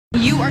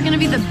You are going to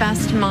be the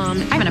best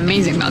mom. I'm an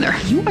amazing mother.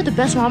 You are the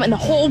best mom in the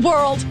whole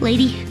world.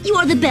 Lady, you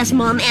are the best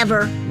mom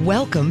ever.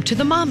 Welcome to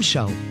The Mom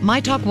Show, My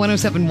Talk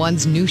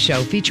 1071's new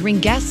show featuring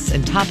guests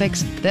and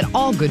topics that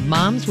all good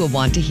moms will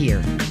want to hear.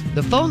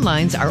 The phone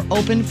lines are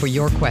open for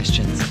your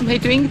questions. Am I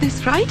doing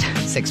this right?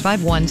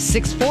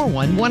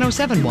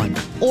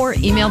 651-641-1071. Or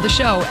email the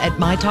show at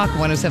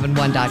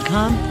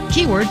mytalk1071.com,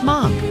 keyword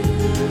mom.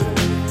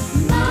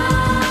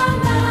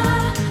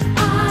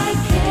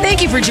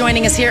 Thank you for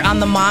joining us here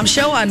on The Mom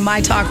Show on My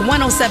Talk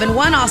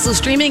 1071, also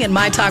streaming at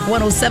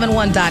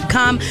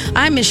mytalk1071.com.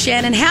 I'm Miss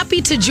Shannan.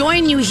 Happy to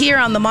join you here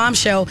on The Mom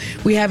Show.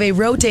 We have a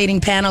rotating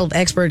panel of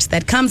experts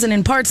that comes and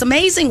imparts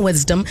amazing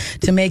wisdom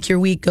to make your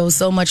week go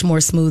so much more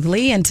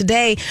smoothly. And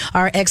today,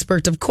 our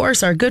expert, of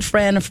course, our good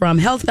friend from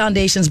Health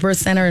Foundation's Birth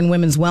Center and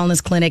Women's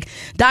Wellness Clinic,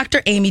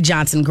 Dr. Amy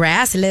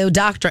Johnson-Grass. Hello,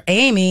 Dr.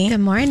 Amy. Good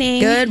morning.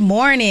 Good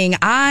morning.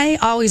 I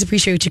always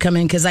appreciate you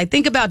coming because I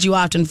think about you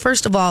often,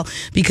 first of all,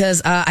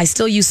 because I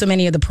still use so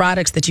many of the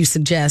products that you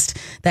suggest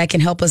that can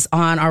help us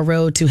on our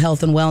road to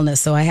health and wellness.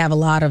 So I have a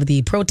lot of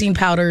the protein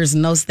powders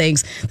and those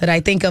things that I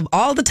think of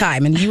all the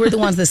time. And you were the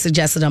ones that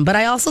suggested them. But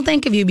I also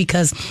think of you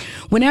because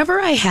whenever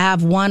I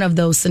have one of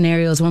those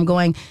scenarios where I'm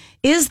going,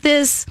 is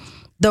this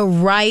the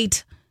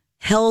right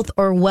health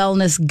or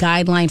wellness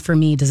guideline for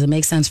me? Does it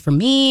make sense for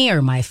me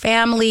or my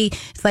family?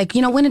 It's like,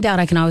 when in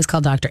doubt, I can always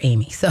call Dr.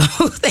 Amy. So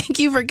thank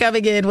you for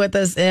coming in with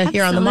us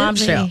here on The Mom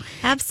Show.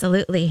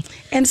 Absolutely.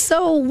 And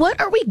so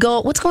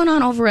what's going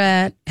on over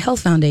at Health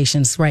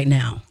Foundations right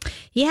now?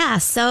 Yeah,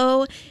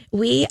 so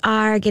we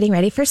are getting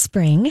ready for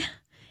spring.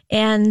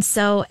 And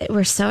so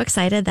we're so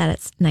excited that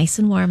it's nice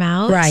and warm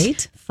out.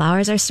 Right.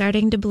 Flowers are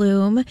starting to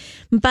bloom.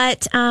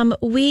 But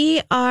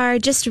we are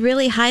just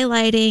really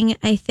highlighting,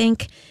 I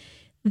think,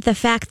 the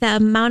fact, the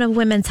amount of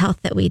women's health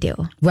that we do.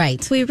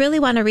 Right. We really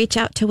want to reach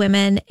out to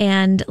women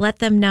and let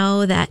them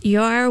know that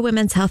your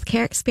women's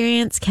healthcare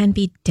experience can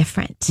be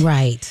different.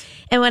 Right.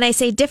 And when I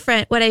say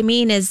different, what I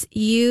mean is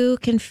you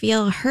can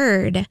feel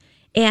heard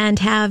and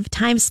have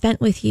time spent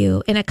with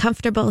you in a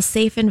comfortable,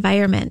 safe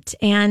environment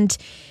and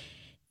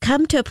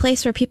come to a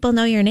place where people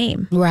know your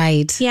name.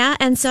 Right. Yeah.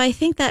 And so I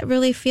think that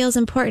really feels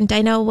important.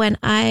 I know when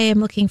I am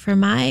looking for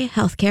my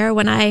healthcare,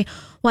 when I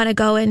want to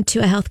go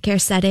into a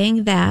healthcare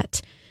setting,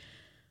 that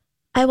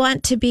I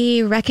want to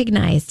be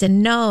recognized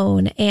and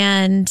known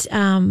and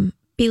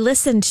be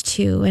listened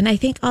to. And I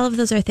think all of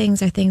those are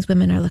things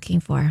women are looking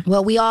for.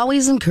 Well, we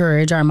always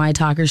encourage our My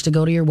Talkers to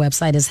go to your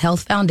website as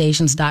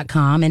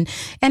healthfoundations.com. And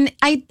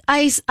I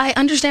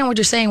understand what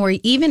you're saying, where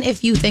even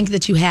if you think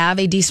that you have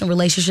a decent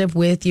relationship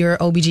with your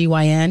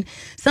OBGYN,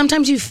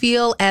 sometimes you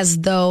feel as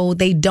though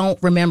they don't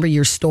remember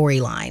your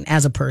storyline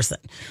as a person,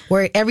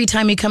 where every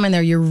time you come in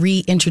there, you're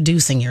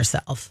reintroducing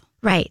yourself.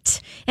 Right.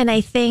 And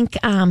I think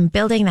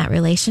building that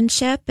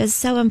relationship is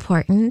so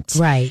important.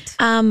 Right.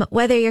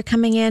 Whether you're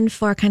coming in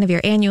for kind of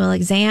your annual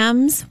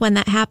exams when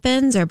that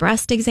happens, or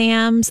breast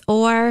exams,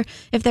 or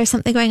if there's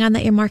something going on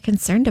that you're more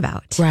concerned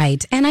about.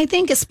 Right. And I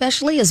think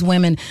especially as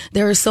women,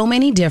 there are so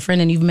many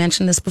different, and you've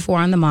mentioned this before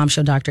on The Mom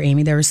Show, Dr.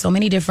 Amy, there are so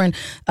many different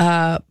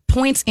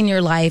points in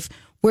your life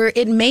where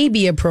it may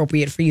be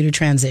appropriate for you to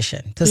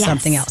transition to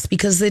something else,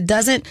 because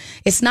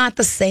it's not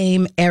the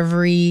same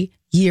every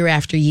year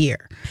after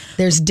year.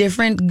 There's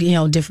different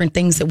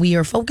things that we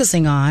are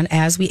focusing on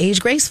as we age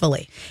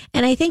gracefully.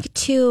 And I think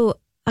too,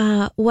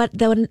 what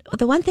the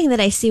one thing that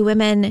I see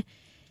women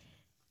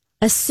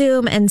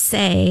assume and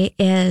say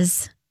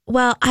is,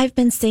 well, I've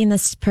been seeing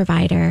this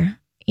provider,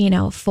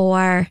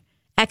 for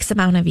X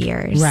amount of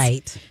years.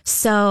 Right.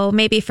 So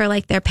maybe for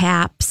like their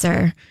PAPs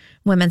or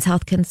women's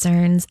health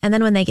concerns. And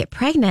then when they get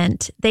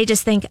pregnant, they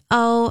just think,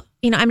 oh,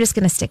 I'm just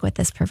going to stick with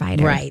this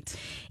provider. Right.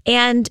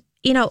 And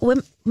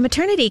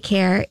maternity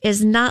care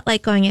is not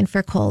like going in for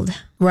a cold.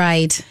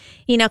 Right.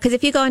 Because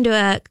if you go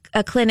into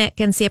a clinic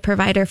and see a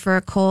provider for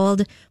a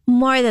cold,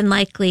 more than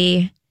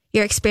likely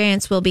your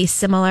experience will be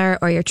similar,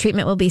 or your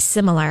treatment will be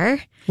similar.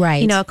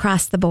 Right.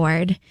 Across the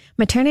board.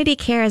 Maternity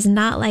care is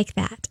not like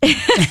that.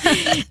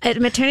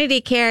 Maternity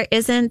care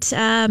isn't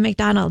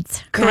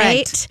McDonald's. Correct.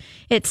 Right?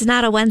 It's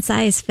not a one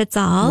size fits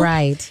all.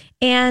 Right.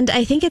 And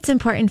I think it's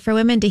important for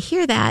women to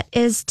hear that,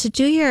 is to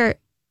do your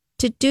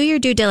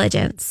due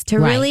diligence, to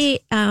really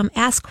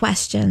ask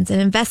questions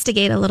and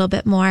investigate a little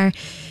bit more,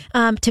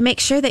 to make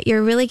sure that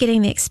you're really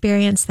getting the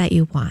experience that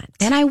you want.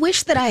 And I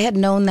wish that I had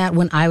known that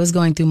when I was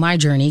going through my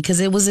journey,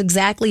 because it was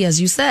exactly as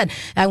you said.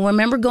 I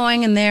remember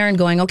going in there and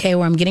going, okay,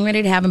 well, I'm getting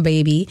ready to have a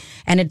baby.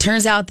 And it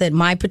turns out that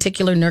my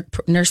particular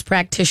nurse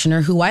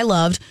practitioner, who I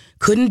loved,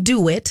 couldn't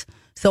do it.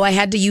 So I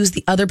had to use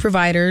the other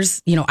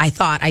providers.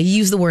 I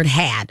used the word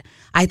had.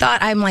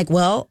 I'm like,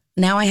 well,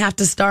 now I have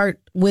to start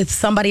with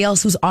somebody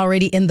else who's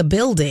already in the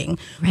building,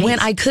 when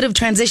I could have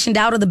transitioned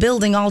out of the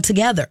building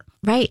altogether.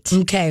 Right.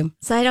 Okay.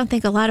 So I don't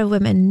think a lot of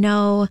women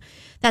know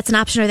that's an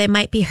option, or they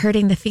might be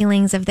hurting the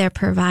feelings of their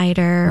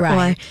provider.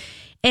 Right.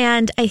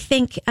 And I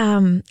think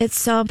it's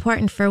so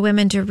important for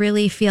women to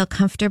really feel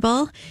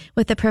comfortable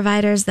with the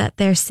providers that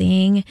they're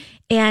seeing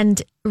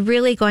and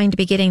really going to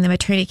be getting the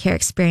maternity care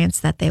experience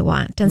that they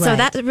want. And so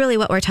that's really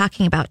what we're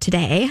talking about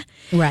today.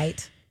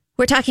 Right.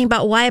 We're talking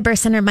about why a birth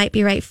center might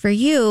be right for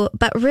you,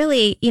 but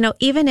really,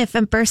 even if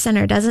a birth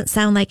center doesn't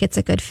sound like it's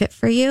a good fit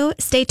for you,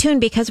 stay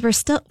tuned because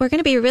we're going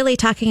to be really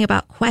talking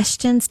about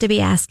questions to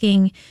be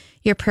asking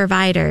your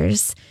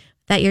providers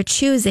that you're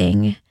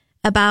choosing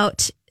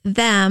about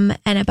them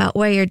and about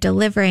where you're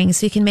delivering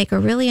so you can make a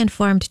really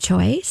informed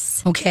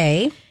choice.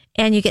 Okay.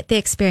 And you get the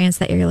experience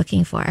that you're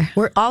looking for.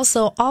 We're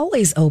also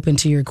always open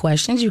to your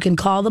questions. You can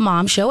call the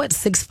Mom Show at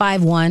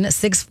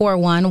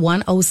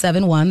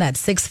 651-641-1071.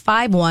 That's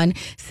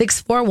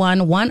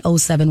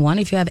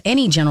 651-641-1071. If you have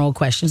any general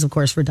questions, of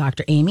course, for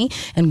Dr. Amy,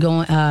 and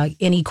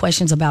any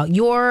questions about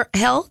your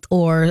health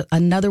or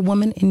another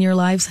woman in your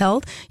life's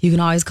health, you can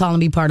always call and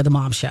be part of the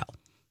Mom Show.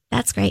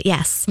 That's great.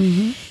 Yes.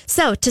 Mm-hmm.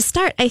 So to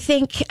start, I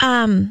think,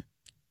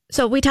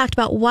 so we talked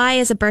about why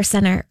is a birth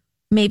center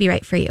maybe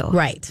right for you.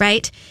 Right.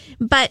 Right.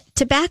 But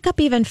to back up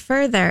even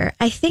further,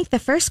 I think the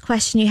first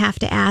question you have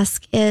to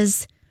ask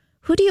is,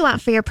 who do you want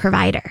for your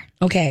provider?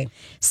 Okay.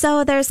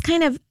 So there's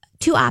kind of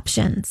two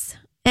options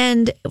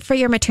and for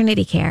your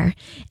maternity care.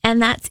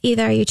 And that's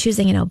either are you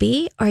choosing an OB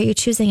or are you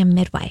choosing a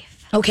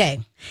midwife? Okay.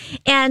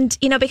 And,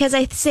 because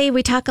I say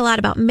we talk a lot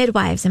about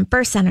midwives and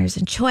birth centers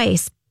and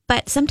choice,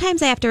 but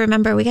sometimes I have to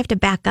remember we have to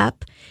back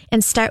up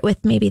and start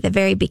with maybe the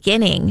very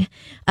beginning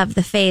of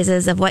the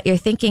phases of what you're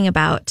thinking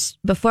about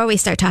before we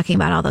start talking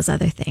about all those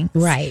other things.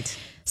 Right.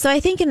 So I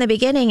think in the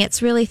beginning,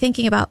 it's really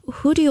thinking about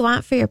who do you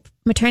want for your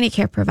maternity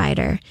care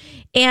provider?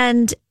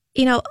 And,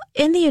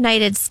 in the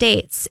United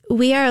States,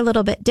 we are a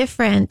little bit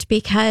different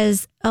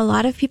because a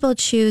lot of people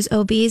choose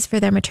OBs for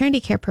their maternity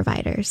care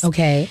providers.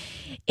 Okay.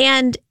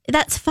 And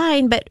that's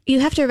fine, but you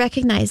have to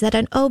recognize that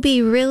an OB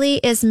really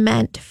is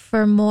meant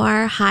for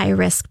more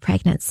high-risk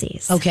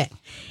pregnancies. Okay.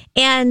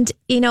 And,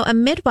 a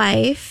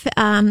midwife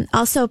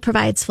also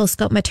provides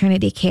full-scope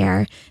maternity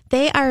care.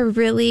 They are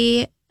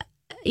really,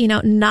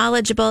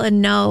 knowledgeable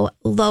and know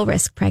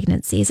low-risk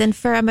pregnancies. And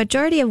for a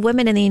majority of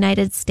women in the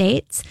United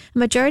States, a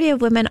majority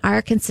of women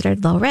are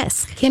considered low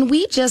risk. Can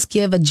we just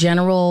give a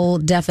general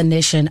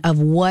definition of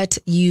what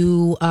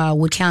you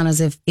would count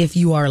as if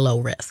you are low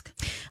risk?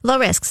 Low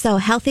risk. So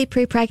healthy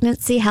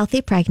pre-pregnancy,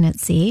 healthy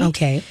pregnancy.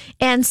 Okay.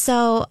 And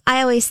so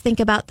I always think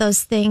about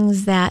those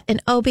things that an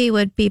OB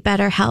would be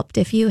better helped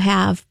if you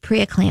have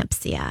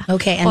preeclampsia.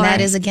 Okay. And that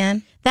is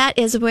again? That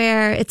is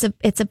where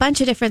it's a bunch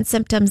of different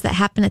symptoms that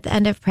happen at the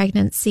end of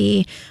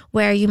pregnancy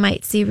where you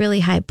might see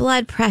really high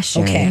blood pressure.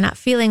 Okay. You're not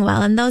feeling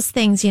well. And those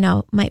things,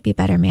 might be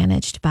better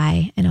managed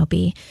by an OB.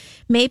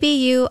 Maybe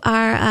you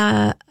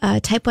are a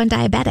type 1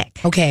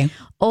 diabetic. Okay.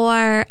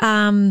 Or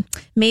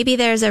maybe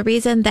there's a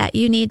reason that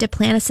you need to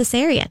plan a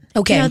cesarean.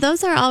 Okay.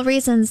 Those are all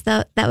reasons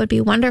that would be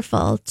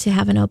wonderful to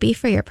have an OB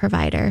for your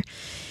provider.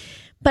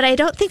 But I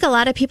don't think a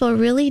lot of people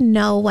really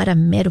know what a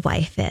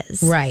midwife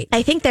is. Right.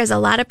 I think there's a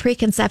lot of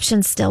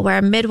preconceptions still where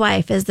a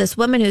midwife is this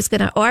woman who's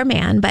or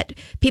man, but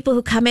people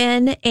who come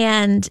in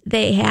and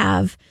they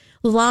have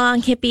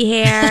long hippie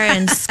hair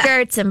and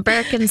skirts and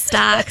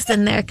Birkenstocks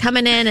and they're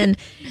coming in and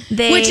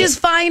Which is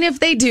fine if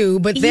they do,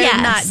 but they're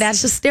not.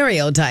 That's a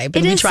stereotype.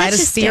 And we try to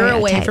steer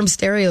away from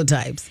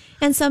stereotypes.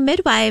 And so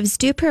midwives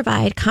do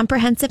provide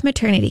comprehensive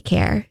maternity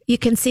care. You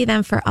can see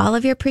them for all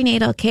of your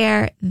prenatal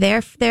care.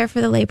 They're there for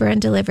the labor and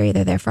delivery.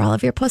 They're there for all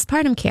of your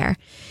postpartum care.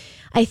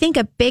 I think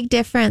a big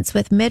difference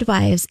with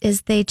midwives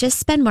is they just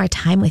spend more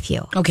time with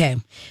you. Okay.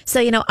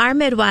 So, our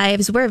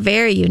midwives, we're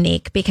very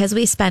unique because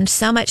we spend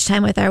so much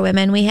time with our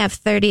women. We have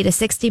 30 to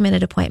 60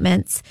 minute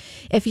appointments.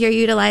 If you're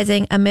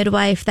utilizing a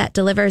midwife that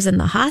delivers in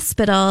the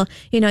hospital,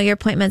 your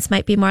appointments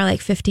might be more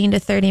like 15 to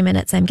 30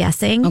 minutes, I'm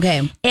guessing.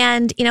 Okay.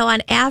 And,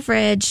 on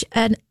average,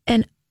 an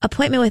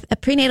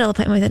prenatal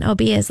appointment with an OB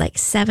is like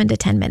 7 to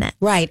 10 minutes.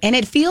 Right. And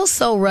it feels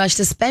so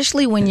rushed,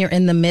 especially when you're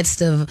in the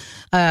midst of,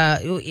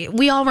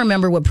 we all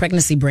remember what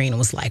pregnancy brain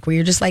was like, where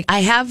you're just like,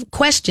 I have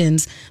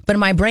questions, but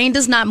my brain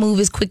does not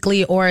move as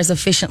quickly or as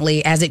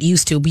efficiently as it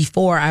used to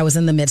before I was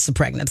in the midst of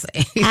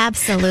pregnancy.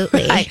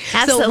 Absolutely. Right.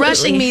 Absolutely. So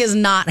rushing me is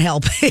not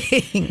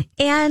helping.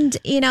 And,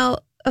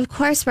 of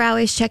course, we're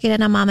always checking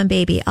in on mom and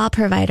baby. All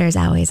providers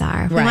always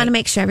are. We want to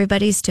make sure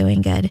everybody's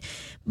doing good.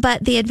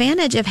 But the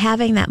advantage of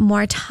having that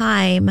more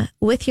time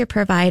with your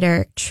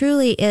provider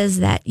truly is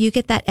that you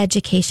get that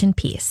education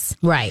piece.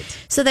 Right.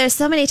 So there's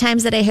so many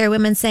times that I hear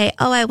women say,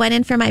 oh, I went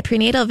in for my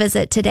prenatal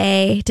visit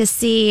today to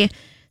see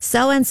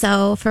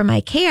so-and-so for my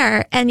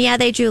care. And yeah,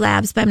 they drew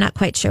labs, but I'm not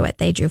quite sure what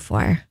they drew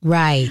for.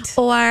 Right.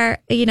 Or,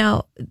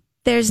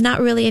 there's not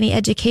really any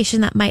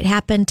education that might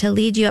happen to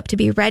lead you up to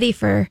be ready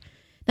for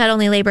not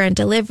only labor and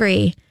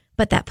delivery,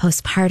 but that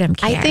postpartum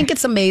care. I think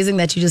it's amazing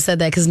that you just said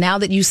that, because now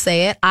that you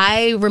say it,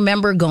 I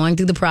remember going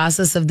through the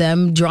process of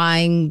them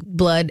drawing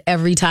blood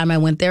every time I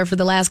went there for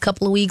the last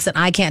couple of weeks, and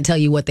I can't tell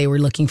you what they were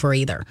looking for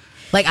either.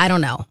 Like, I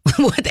don't know.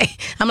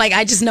 I'm like,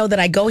 I just know that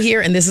I go here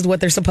and this is what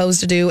they're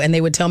supposed to do, and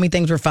they would tell me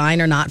things were fine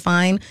or not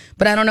fine,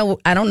 but I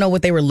don't know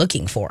what they were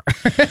looking for.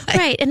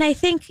 Right. And I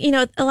think,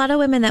 a lot of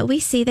women that we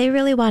see, they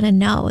really want to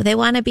know. They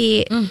want to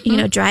be,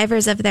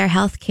 drivers of their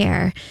health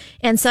care.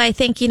 And so I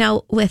think,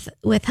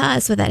 with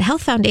us, with at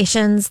Health Foundations,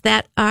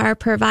 that our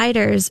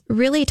providers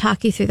really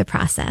talk you through the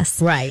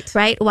process. Right.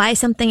 Right. Why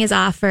something is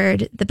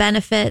offered, the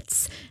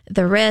benefits,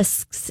 the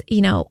risks,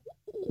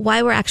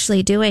 why we're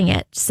actually doing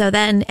it. So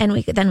then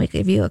we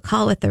give you a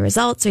call with the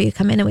results, or you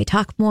come in and we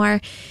talk more.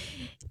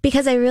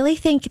 Because I really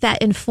think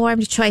that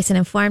informed choice and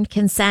informed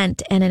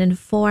consent and an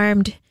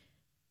informed,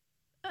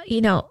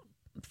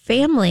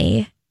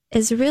 family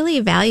is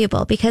really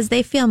valuable, because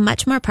they feel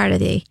much more part of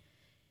the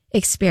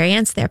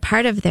experience. They're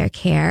part of their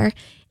care,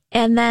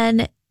 and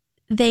then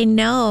they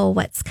know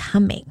what's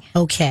coming.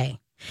 Okay.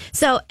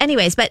 So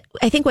anyways, but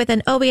I think with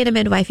an OB and a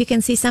midwife, you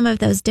can see some of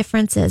those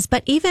differences.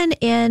 But even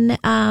in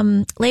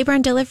labor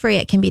and delivery,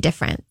 it can be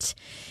different.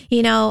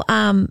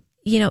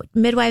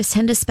 Midwives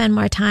tend to spend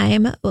more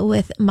time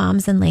with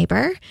moms in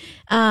labor.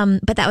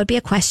 But that would be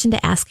a question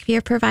to ask for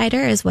your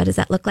provider, is what does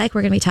that look like?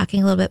 We're going to be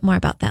talking a little bit more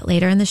about that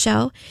later in the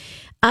show.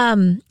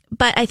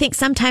 But I think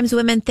sometimes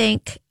women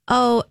think,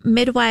 oh,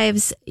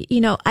 midwives,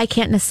 I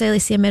can't necessarily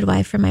see a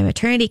midwife for my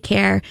maternity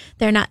care.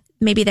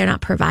 Maybe they're not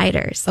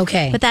providers.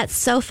 Okay. But that's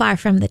so far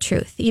from the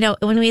truth.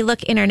 When we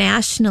look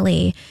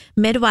internationally,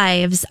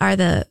 midwives are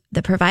the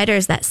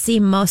providers that see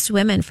most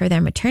women for their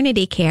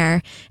maternity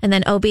care. And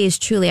then OBs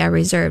truly are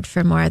reserved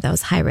for more of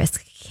those high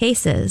risk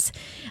cases.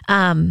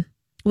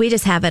 We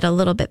just have it a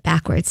little bit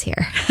backwards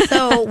here.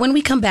 So when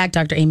we come back,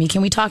 Dr. Amy,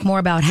 can we talk more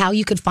about how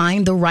you could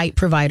find the right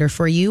provider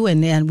for you?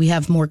 And then we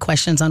have more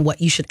questions on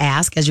what you should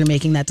ask as you're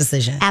making that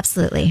decision.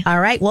 Absolutely. All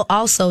right. We'll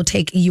also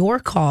take your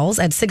calls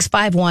at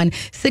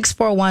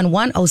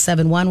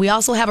 651-641-1071. We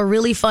also have a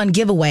really fun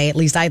giveaway, at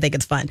least I think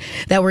it's fun,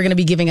 that we're going to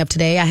be giving up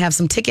today. I have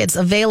some tickets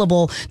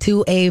available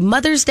to a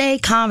Mother's Day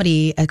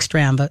comedy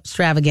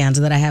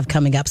extravaganza that I have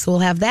coming up. So we'll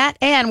have that,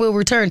 and we'll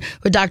return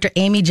with Dr.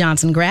 Amy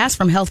Johnson-Grass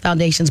from Health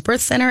Foundation's Birth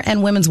Center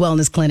and Women's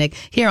Wellness Clinic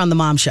here on The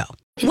Mom Show.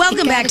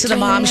 Welcome back to The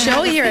Mom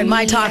Show here at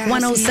My Talk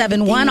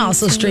 1071,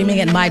 also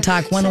streaming at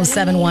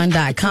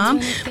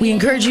mytalk1071.com. We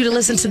encourage you to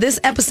listen to this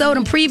episode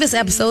and previous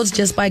episodes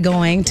just by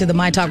going to the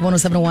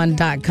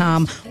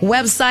mytalk1071.com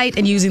website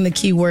and using the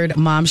keyword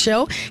Mom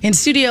Show. In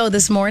studio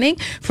this morning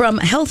from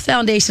Health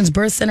Foundation's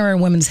Birth Center and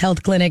Women's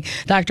Health Clinic,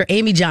 Dr.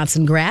 Amy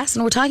Johnson-Grass,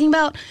 and we're talking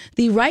about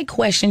the right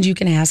questions you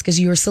can ask as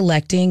you're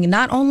selecting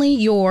not only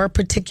your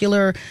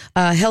particular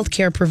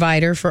healthcare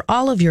provider for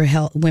all of your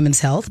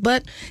women's health,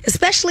 but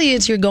especially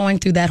as you're going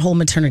through that whole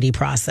maternity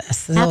process.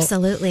 So,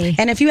 absolutely.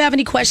 And if you have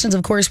any questions,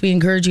 of course, we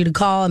encourage you to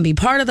call and be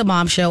part of the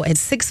Mom Show at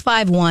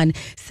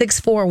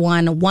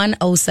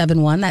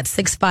 651-641-1071. That's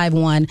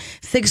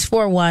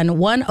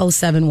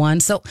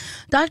 651-641-1071. So,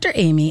 Dr.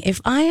 Amy,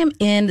 if I am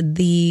in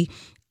the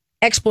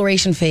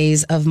exploration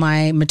phase of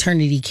my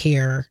maternity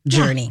care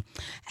journey,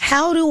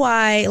 how do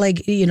I,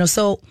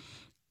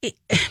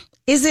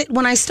 is it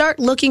when I start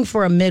looking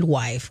for a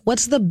midwife,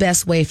 what's the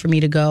best way for me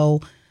to go?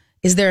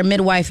 Is there a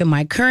midwife in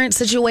my current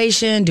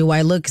situation? Do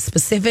I look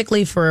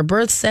specifically for a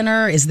birth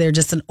center? Is there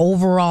just an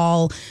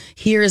overall,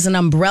 here's an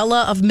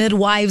umbrella of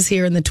midwives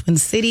here in the Twin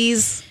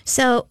Cities?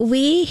 So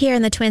we here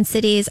in the Twin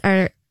Cities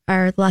are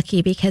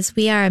lucky because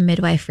we are a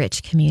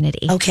midwife-rich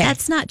community. Okay.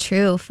 That's not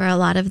true for a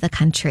lot of the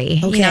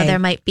country. Okay. There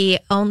might be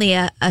only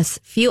a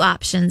few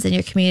options in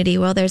your community.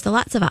 Well, there's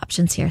lots of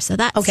options here. So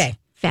that's okay.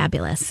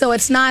 Fabulous. So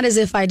it's not as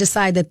if I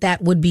decide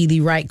that would be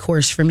the right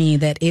course for me,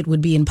 that it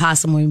would be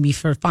impossible for me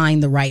to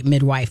find the right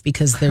midwife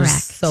because there's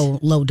so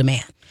low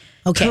demand.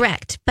 Okay.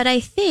 Correct. But I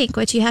think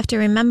what you have to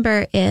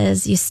remember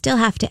is you still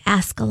have to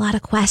ask a lot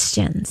of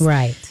questions.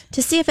 Right.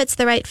 To see if it's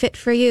the right fit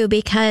for you,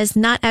 because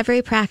not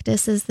every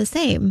practice is the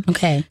same.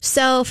 Okay.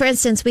 So, for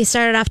instance, we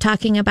started off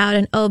talking about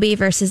an OB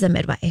versus a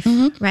midwife,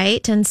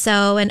 right? And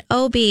so an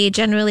OB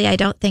generally, I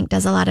don't think,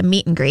 does a lot of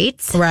meet and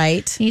greets.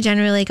 Right. You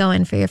generally go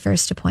in for your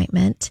first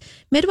appointment.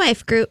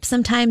 Midwife groups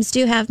sometimes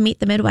do have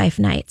Meet the Midwife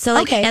night. So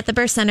like at the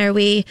birth center,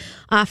 we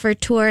offer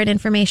tour and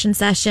information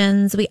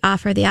sessions. We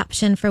offer the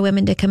option for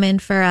women to come in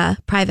for a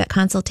private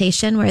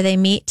consultation where they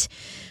meet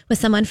with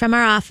someone from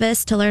our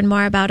office to learn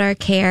more about our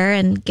care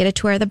and get a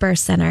tour of the birth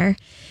center.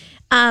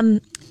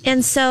 And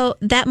so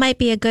that might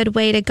be a good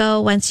way to go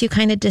once you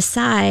kind of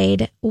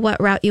decide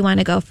what route you want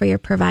to go for your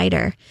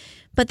provider.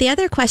 But the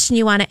other question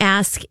you want to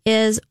ask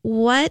is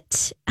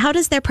how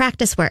does their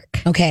practice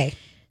work? Okay.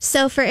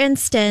 So for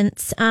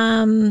instance,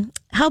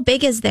 how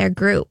big is their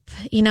group?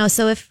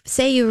 So if,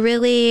 say you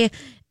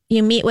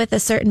meet with a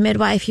certain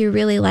midwife, you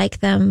really like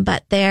them,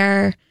 but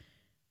there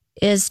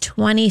is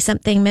 20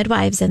 something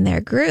midwives in their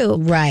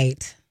group.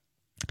 Right.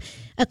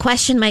 A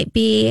question might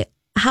be,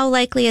 how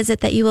likely is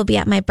it that you will be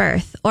at my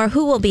birth, or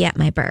who will be at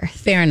my birth?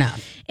 Fair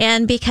enough.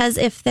 And because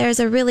if there's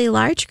a really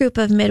large group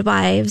of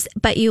midwives,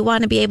 but you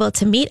want to be able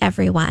to meet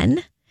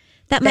everyone,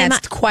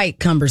 that's quite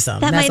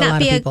cumbersome. That That's might a not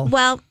lot be of people.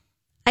 well,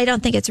 I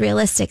don't think it's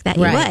realistic that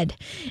you Right. would.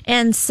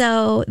 And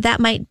so that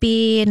might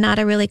be not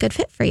a really good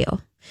fit for you.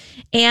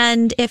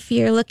 And if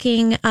you're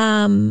looking,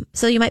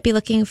 so you might be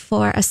looking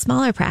for a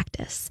smaller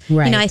practice.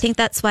 Right. I think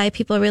that's why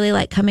people really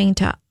like coming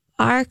to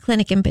our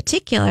clinic in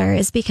particular,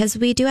 is because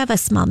we do have a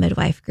small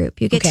midwife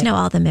group. You get to know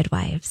all the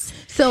midwives.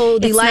 So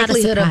the It's not a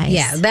likelihood of,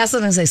 surprise. that's what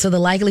I'm going to say. So the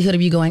likelihood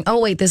of you going, oh,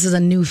 wait, this is a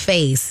new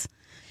face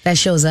that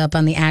shows up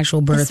on the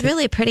actual birth. It's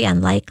really pretty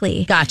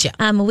unlikely. Gotcha.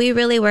 We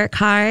really work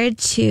hard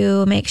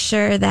to make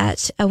sure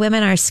that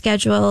women are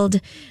scheduled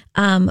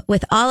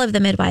with all of the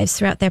midwives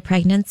throughout their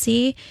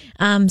pregnancy,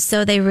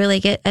 so they really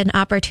get an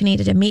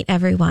opportunity to meet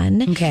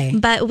everyone. Okay.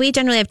 But we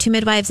generally have 2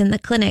 midwives in the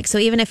clinic, so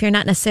even if you're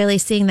not necessarily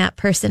seeing that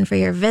person for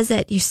your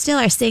visit, you still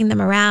are seeing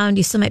them around.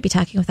 You still might be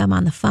talking with them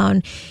on the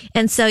phone,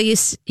 and so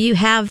you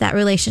have that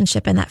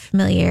relationship and that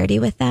familiarity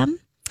with them.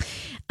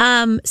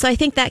 So I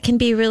think that can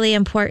be really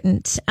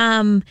important.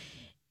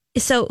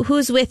 So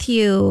who's with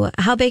you?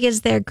 How big is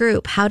their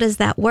group? How does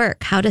that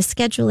work? How does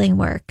scheduling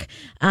work?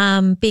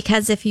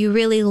 Because if you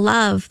really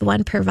love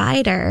one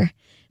provider,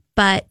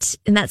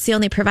 and that's the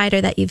only provider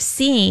that you've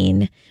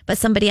seen, but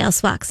somebody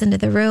else walks into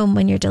the room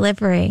when you're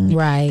delivering,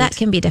 Right. that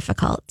can be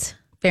difficult.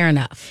 Fair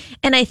enough.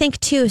 And I think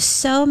too,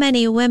 so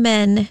many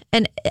women,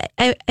 and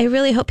I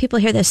really hope people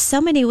hear this,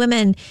 so many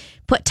women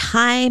put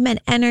time and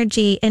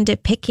energy into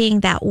picking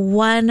that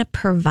one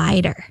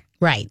provider.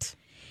 Right.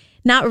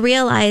 Not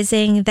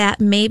realizing that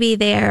maybe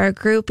they're a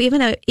group,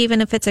 even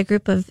if it's a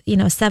group of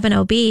 7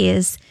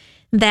 OBs,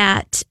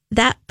 that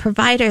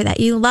provider that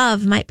you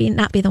love might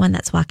not be the one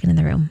that's walking in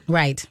the room.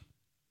 Right.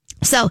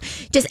 So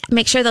just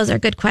make sure those are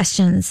good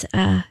questions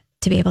to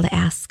be able to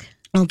ask.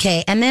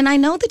 Okay. And then I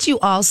know that you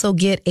also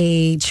get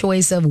a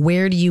choice of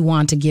where do you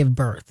want to give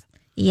birth.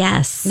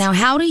 Yes. Now,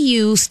 how do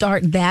you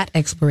start that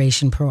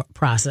exploration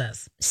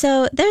process?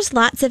 So there's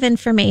lots of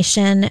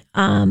information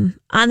on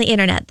the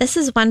internet. This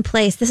is one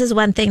place. This is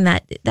one thing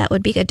that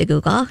would be good to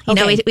Google. You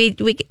know,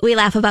 we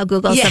laugh about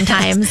Google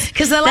sometimes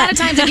because a lot of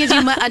times it gives you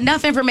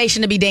enough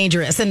information to be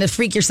dangerous and to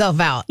freak yourself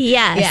out.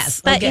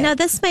 Yes. But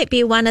this might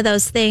be one of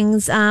those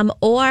things,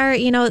 or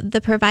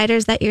the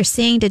providers that you're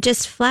seeing, to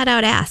just flat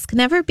out ask.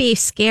 Never be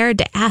scared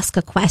to ask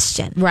a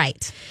question,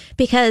 Right.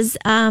 because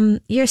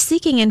you're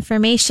seeking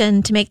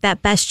information to make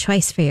that best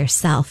choice for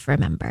yourself.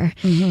 Remember,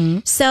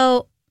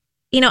 so.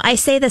 I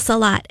say this a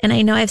lot, and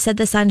I know I've said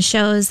this on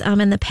shows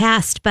in the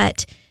past,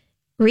 but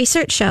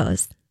research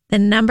shows the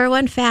number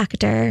one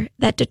factor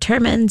that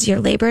determines your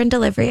labor and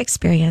delivery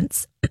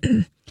experience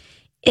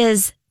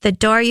is the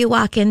door you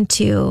walk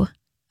into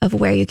of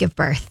where you give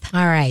birth.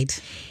 All right.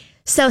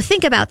 So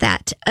think about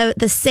that.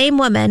 The same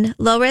woman,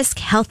 low risk,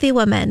 healthy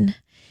woman,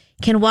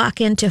 can walk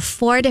into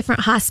 4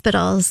 different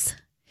hospitals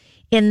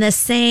in the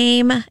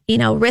same,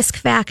 risk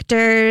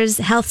factors,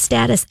 health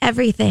status,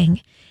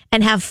 everything,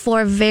 and have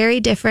 4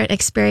 very different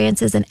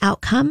experiences and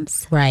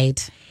outcomes.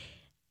 Right.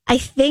 I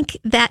think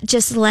that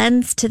just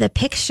lends to the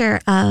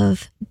picture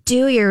of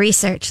do your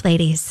research,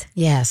 ladies.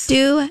 Yes.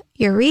 Do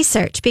your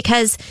research,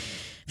 because,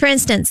 for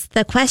instance,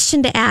 the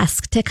question to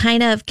ask to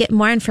kind of get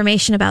more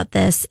information about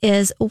this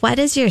is, what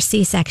is your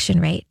C-section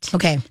rate?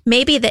 Okay.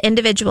 Maybe the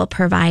individual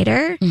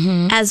provider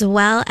as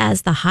well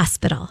as the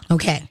hospital.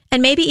 Okay.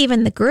 And maybe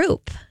even the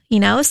group,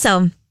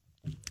 so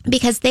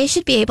because they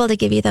should be able to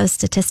give you those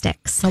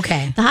statistics.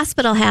 Okay. The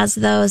hospital has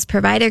those,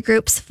 provider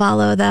groups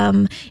follow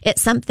them.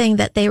 It's something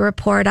that they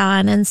report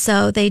on. And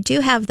so they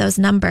do have those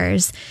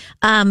numbers,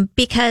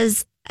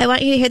 because I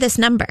want you to hear this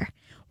number.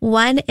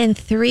 1 in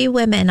 3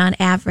 women on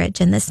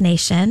average in this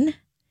nation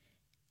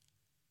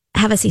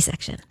have a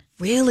C-section.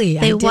 Really?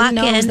 They I walk didn't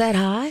know it was in- that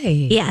high.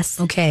 Yes.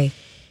 Okay.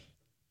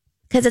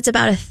 Because it's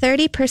about a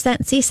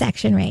 30%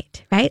 C-section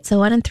rate, right? So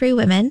 1 in 3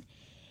 women.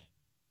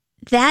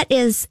 That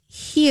is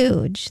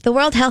huge. The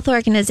World Health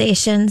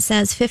Organization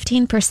says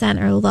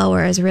 15% or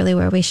lower is really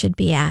where we should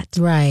be at.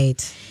 Right.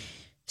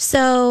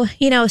 So,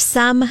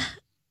 some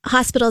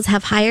hospitals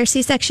have higher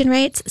C-section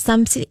rates.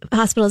 Some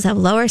hospitals have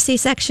lower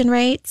C-section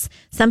rates.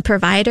 Some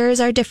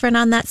providers are different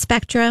on that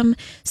spectrum.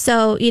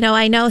 So,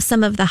 I know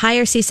some of the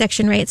higher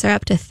C-section rates are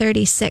up to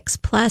 36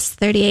 plus,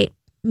 38,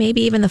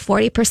 maybe even the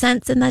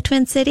 40% in the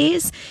Twin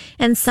Cities.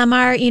 And some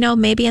are,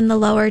 maybe in the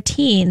lower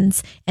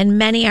teens, and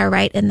many are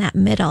right in that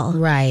middle.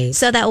 Right.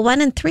 So that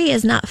 1 in 3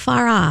 is not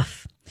far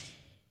off.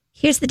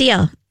 Here's the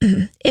deal.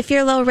 If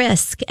you're low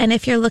risk and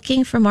if you're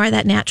looking for more of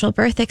that natural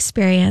birth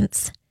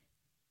experience,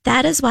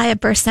 that is why a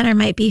birth center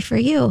might be for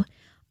you.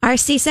 Our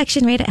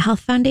C-section rate at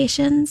Health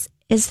Foundations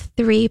is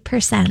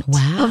 3%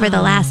 Wow. over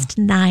the last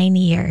 9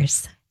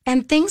 years.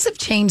 And things have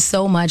changed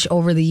so much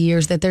over the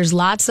years that there's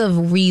lots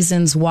of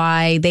reasons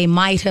why they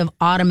might have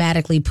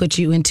automatically put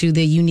you into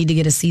the you need to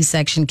get a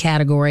C-section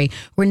category,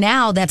 where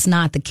now that's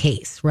not the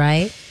case,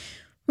 right?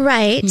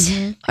 Right.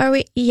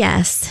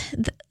 Yes.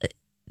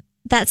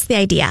 That's the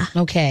idea.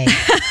 Okay.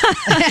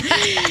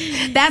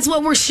 That's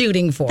what we're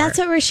shooting for. That's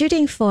what we're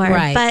shooting for.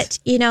 Right. But,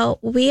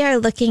 we are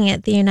looking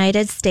at the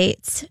United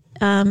States,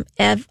 out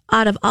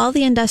of all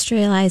the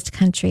industrialized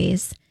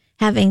countries,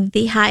 having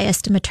the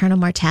highest maternal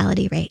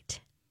mortality rate.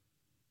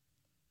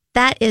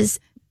 That is,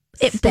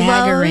 it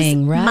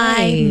staggering, blows right.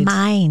 my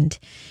mind.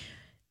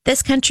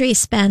 This country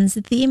spends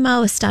the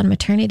most on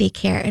maternity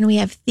care, and we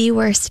have the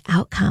worst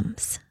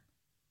outcomes.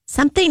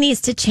 Something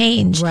needs to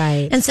change.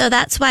 Right. And so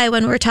that's why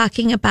when we're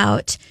talking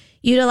about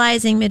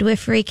utilizing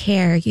midwifery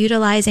care,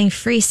 utilizing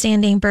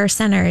freestanding birth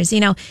centers,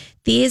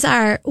 these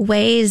are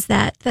ways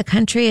that the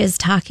country is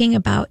talking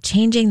about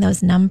changing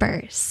those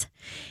numbers.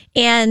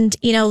 And,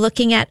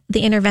 looking at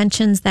the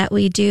interventions that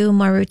we do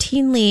more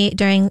routinely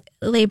during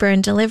labor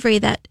and delivery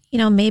that,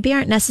 maybe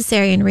aren't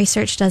necessary and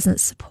research doesn't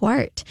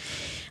support.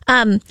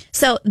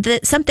 So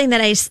something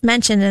that I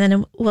mentioned, and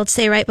then we'll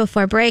say right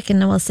before break,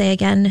 and then we'll say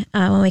again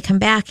when we come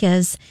back,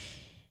 is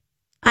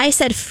I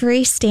said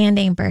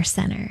freestanding birth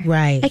center.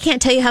 Right. I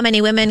can't tell you how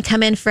many women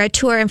come in for a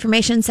tour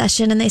information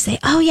session and they say,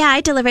 oh yeah,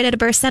 I delivered at a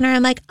birth center.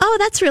 I'm like, oh,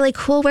 that's really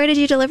cool. Where did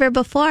you deliver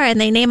before? And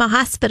they name a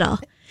hospital.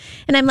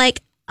 And I'm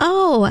like,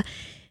 oh,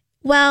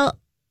 well,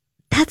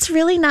 that's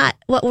really not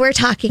what we're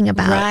talking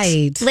about.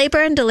 Right.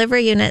 Labor and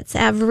delivery units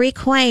have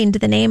recoined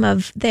the name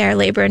of their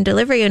labor and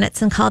delivery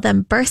units and call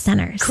them birth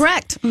centers.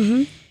 Correct.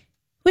 Mm-hmm.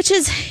 Which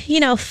is,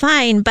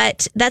 fine,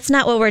 but that's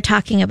not what we're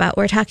talking about.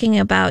 We're talking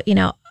about,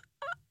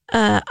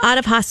 out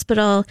of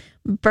hospital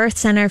birth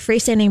center,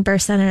 freestanding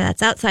birth center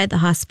that's outside the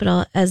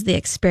hospital as the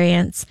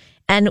experience,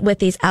 and with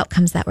these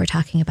outcomes that we're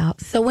talking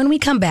about. So when we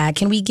come back,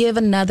 can we give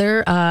a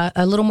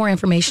little more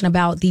information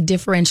about the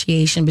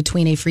differentiation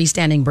between a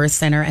freestanding birth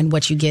center and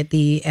what you get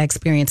the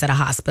experience at a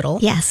hospital?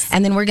 Yes.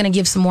 And then we're going to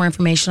give some more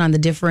information on the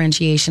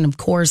differentiation, of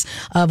course,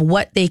 of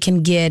what they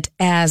can get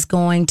as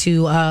going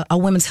to a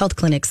women's health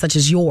clinic such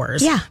as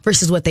yours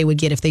versus what they would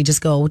get if they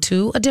just go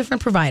to a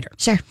different provider.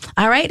 Sure.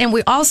 All right. And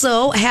we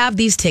also have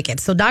these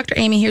tickets. So Dr.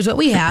 Amy, here's what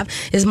we have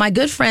is my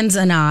good friends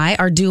and I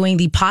are doing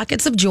the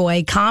Pockets of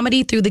Joy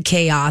Comedy Through the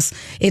Chaos.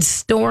 It's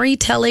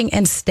storytelling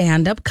and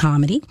stand-up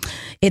comedy.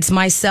 It's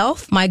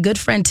myself, my good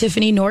friend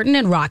Tiffany Norton,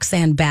 and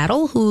Roxanne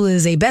Battle, who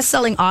is a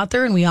best-selling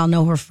author, and we all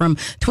know her from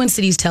Twin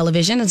Cities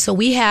Television. And so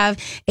we have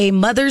a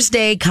Mother's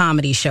Day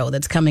comedy show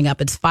that's coming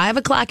up. It's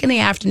 5:00 in the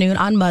afternoon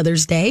on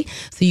Mother's Day.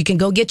 So you can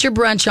go get your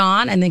brunch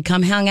on and then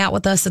come hang out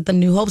with us at the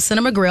New Hope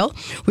Cinema Grill.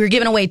 We're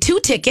giving away 2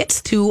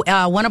 tickets to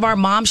one of our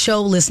Mom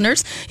Show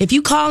listeners. If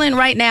you call in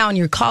right now and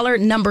you're caller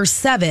number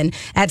 7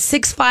 at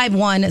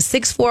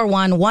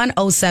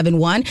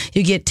 651-641-1071,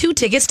 you get 2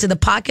 tickets to the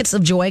Pockets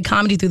of Joy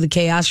Comedy Through the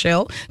Chaos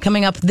show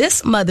coming up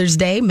this Mother's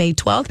Day, May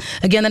 12th.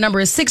 Again, the number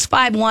is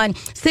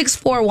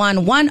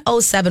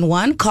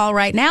 651-641-1071. Call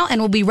right now, and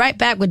we'll be right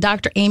back with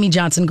Dr. Amy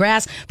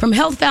Johnson-Grass from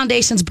Health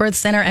Foundation's Birth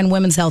Center and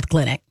Women's Health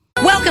Clinic.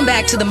 Welcome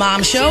back to the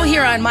Mom Show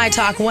here on My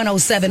Talk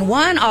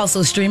 1071,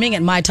 also streaming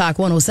at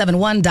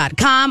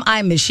mytalk1071.com.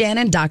 I'm Miss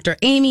Shannan. Dr.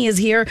 Amy is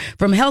here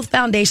from Health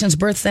Foundation's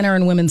Birth Center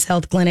and Women's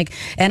Health Clinic.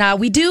 And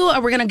we're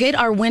going to get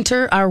our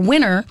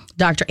winner,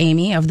 Dr.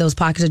 Amy, of those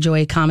Pockets of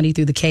Joy Comedy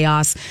Through the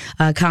Chaos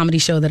comedy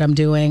show that I'm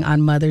doing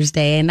on Mother's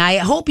Day. And I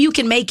hope you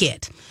can make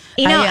it.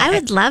 I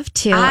would love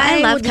to. I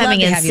love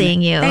coming and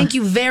seeing you. Thank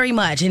you very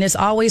much. And it's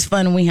always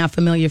fun when we have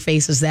familiar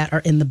faces that are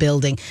in the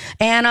building.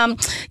 And,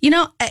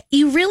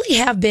 you really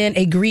have been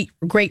a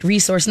great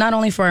resource, not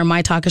only for our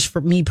My Talkers,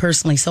 for me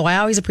personally. So I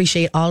always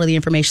appreciate all of the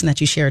information that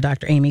you share,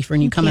 Dr. Amy, for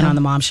when you come in on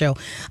the Mom Show.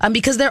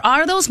 Because there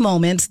are those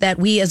moments that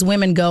we as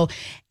women go,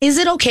 is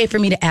it okay for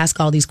me to ask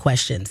all these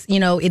questions?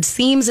 It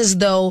seems as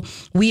though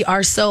we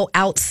are so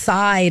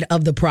outside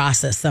of the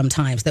process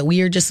sometimes that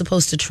we are just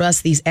supposed to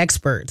trust these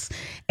experts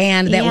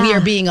and that we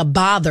are being a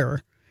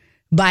bother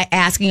by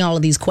asking all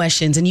of these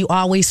questions. And you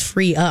always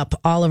free up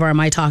all of our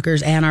My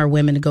Talkers and our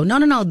women to go,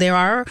 no, there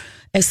are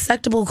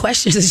acceptable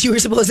questions that you were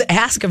supposed to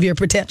ask of your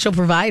potential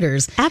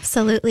providers.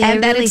 Absolutely.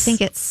 And I really think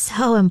it's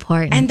so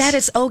important. And that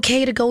it's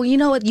okay to go, you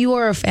know what, you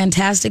are a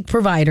fantastic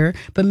provider,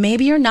 but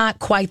maybe you're not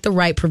quite the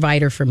right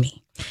provider for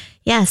me.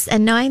 Yes,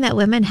 and knowing that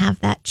women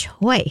have that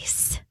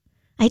choice.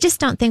 I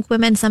just don't think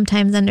women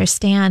sometimes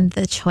understand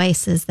the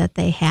choices that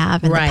they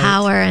have and the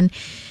power, and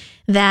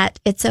that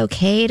it's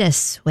okay to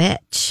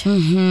switch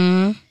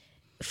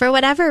for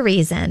whatever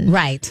reason.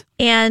 Right.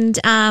 And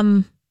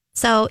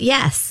so,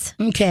 yes.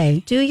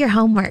 Okay. Do your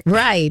homework.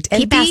 Right.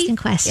 Keep asking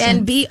questions.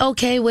 And be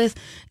okay with,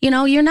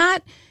 you're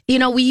not,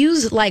 we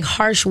use like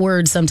harsh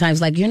words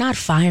sometimes, like you're not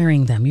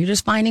firing them. You're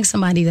just finding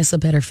somebody that's a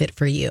better fit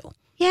for you.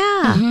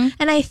 Yeah.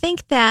 And I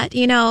think that,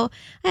 I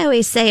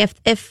always say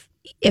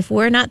if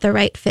we're not the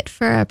right fit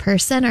for a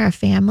person or a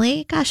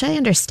family, gosh, I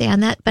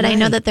understand that. But I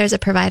know that there's a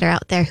provider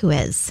out there who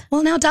is.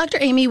 Well, now, Dr.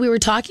 Amy, we were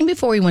talking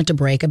before we went to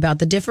break about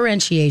the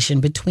differentiation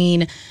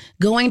between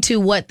going to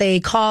what they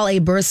call a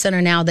birth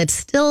center now that's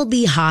still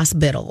the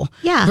hospital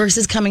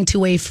versus coming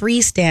to a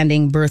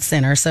freestanding birth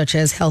center such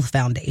as Health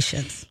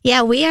Foundations.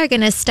 Yeah, we are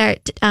going to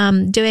start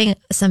doing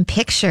some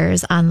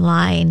pictures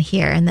online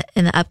here in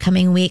the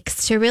upcoming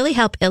weeks to really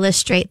help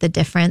illustrate the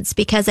difference,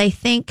 because I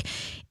think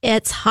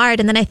it's hard.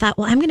 And then I thought,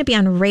 well, I'm going to be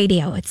on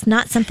radio. It's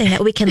not something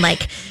that we can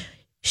like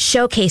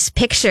showcase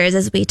pictures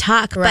as we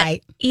talk.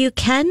 Right. But you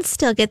can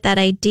still get that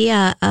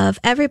idea of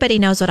everybody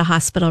knows what a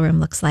hospital room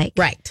looks like.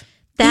 Right.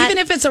 Even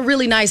if it's a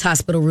really nice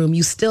hospital room,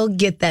 you still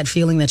get that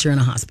feeling that you're in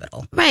a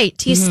hospital.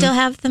 Right. You still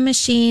have the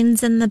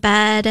machines and the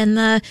bed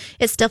and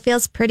it still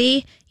feels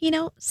pretty,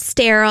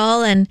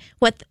 sterile, and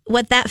what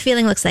that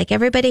feeling looks like.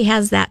 Everybody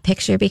has that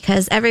picture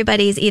because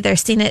everybody's either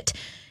seen it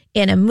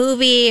in a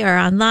movie or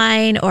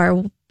online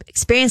or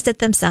experienced it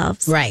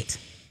themselves. Right.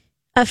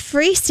 A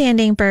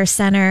freestanding birth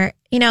center,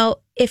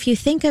 if you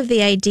think of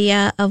the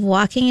idea of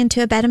walking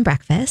into a bed and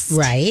breakfast,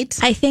 right?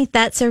 I think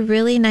that's a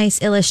really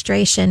nice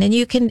illustration. And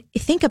you can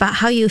think about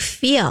how you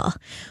feel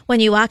when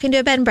you walk into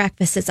a bed and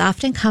breakfast. It's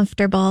often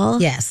comfortable.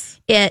 Yes.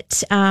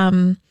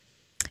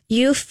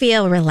 You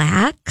feel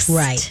relaxed.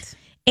 Right.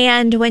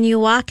 And when you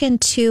walk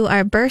into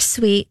our birth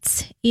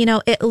suites,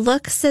 it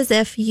looks as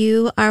if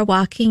you are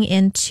walking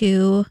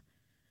into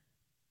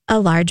a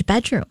large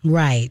bedroom.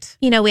 Right.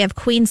 We have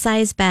queen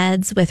size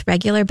beds with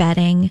regular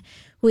bedding.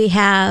 We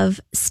have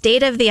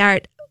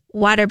state-of-the-art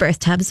water birth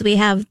tubs. We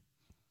have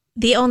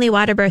the only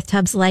water birth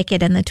tubs like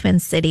it in the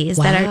Twin Cities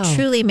that are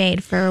truly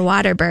made for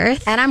water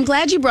birth. And I'm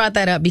glad you brought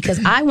that up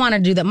because I want to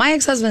do that. My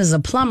ex-husband is a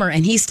plumber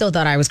and he still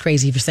thought I was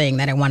crazy for saying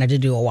that I wanted to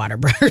do a water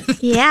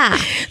birth. Yeah.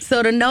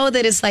 So to know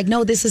that it's like,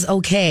 no, this is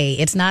okay.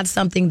 It's not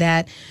something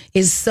that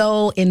is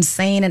so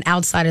insane and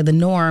outside of the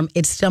norm.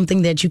 It's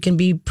something that you can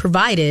be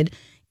provided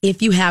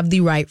if you have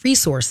the right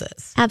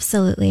resources.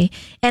 Absolutely.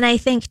 And I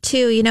think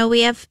too,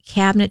 we have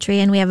cabinetry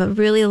and we have a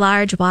really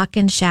large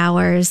walk-in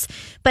showers,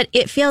 but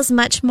it feels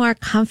much more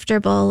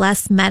comfortable,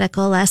 less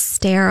medical, less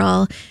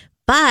sterile,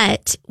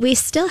 but we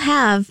still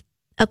have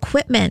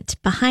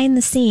equipment behind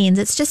the scenes.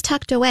 It's just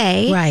tucked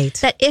away. Right.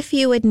 That if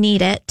you would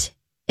need it,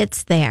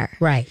 it's there.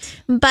 Right.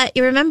 But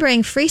you're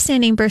remembering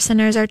freestanding birth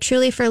centers are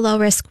truly for low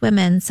risk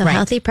women. So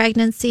healthy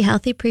pregnancy,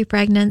 healthy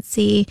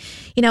pre-pregnancy,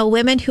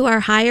 women who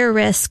are higher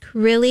risk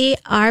really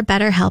are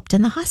better helped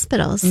in the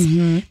hospitals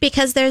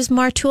because there's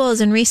more tools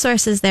and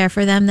resources there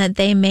for them that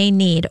they may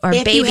need or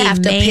if baby you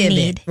have to may pivot.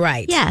 need.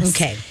 Right. Yes.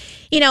 Okay.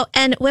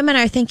 And women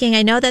are thinking,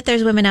 I know that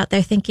there's women out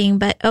there thinking,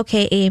 but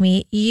okay,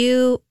 Amy,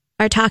 you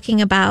are talking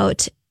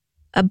about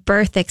a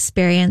birth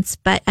experience,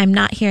 but I'm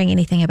not hearing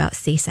anything about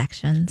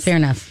C-sections. Fair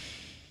enough.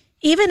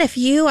 Even if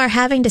you are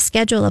having to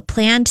schedule a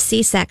planned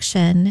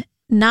C-section,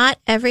 not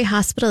every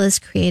hospital is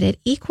created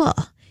equal.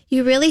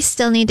 You really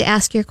still need to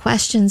ask your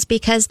questions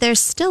because there's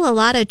still a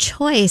lot of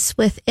choice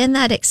within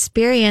that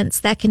experience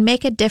that can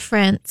make a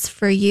difference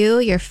for you,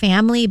 your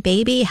family,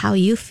 baby, how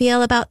you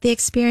feel about the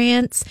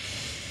experience,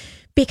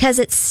 because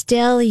it's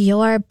still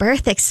your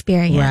birth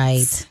experience.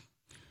 Right.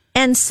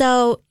 And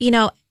so,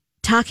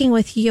 talking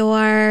with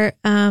your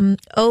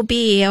OB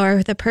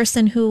or the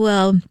person who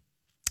will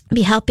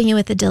be helping you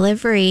with the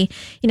delivery.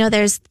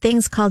 There's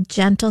things called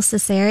gentle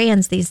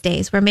cesareans these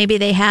days where maybe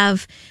they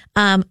have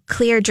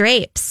clear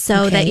drapes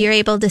so that you're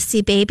able to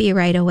see baby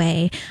right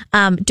away.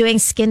 Doing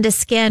skin to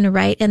skin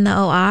right in the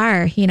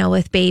OR,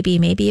 with baby,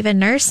 maybe even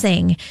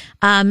nursing,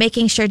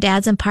 making sure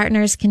dads and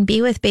partners can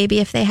be with baby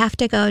if they have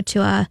to go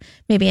to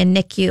maybe a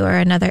NICU or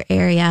another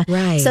area.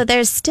 Right. So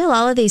there's still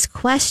all of these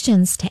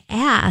questions to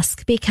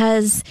ask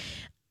because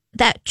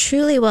that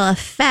truly will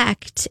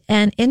affect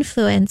and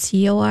influence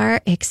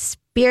your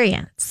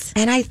experience.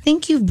 And I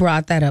think you've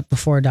brought that up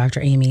before, Dr.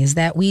 Amy, is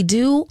that we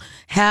do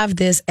have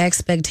this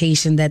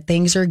expectation that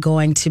things are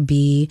going to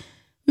be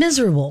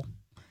miserable.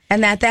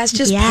 And that's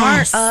just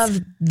part of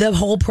the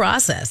whole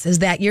process, is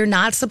that you're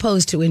not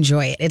supposed to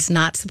enjoy it. It's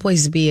not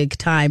supposed to be a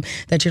time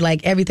that you're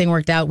like, everything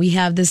worked out. We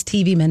have this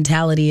TV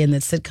mentality and the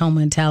sitcom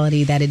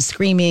mentality that it's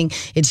screaming,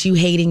 it's you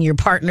hating your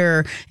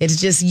partner,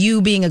 it's just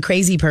you being a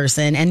crazy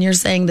person. And you're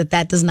saying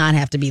that does not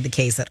have to be the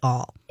case at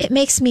all. It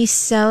makes me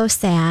so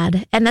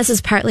sad. And this is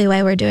partly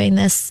why we're doing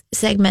this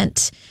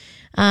segment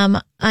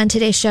on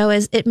today's show,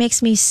 is it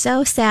makes me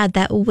so sad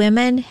that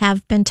women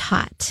have been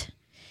taught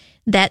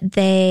that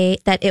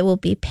it will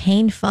be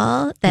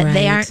painful, that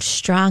they aren't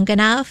strong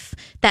enough,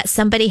 that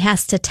somebody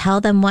has to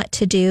tell them what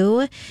to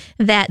do,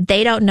 that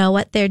they don't know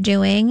what they're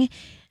doing.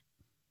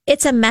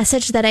 It's a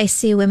message that I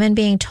see women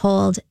being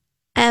told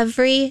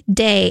every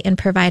day in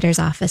providers'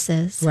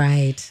 offices.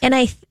 Right. And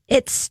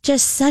it's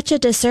just such a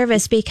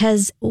disservice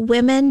because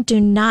women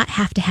do not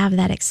have to have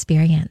that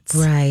experience.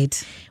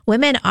 Right.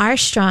 Women are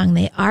strong.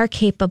 They are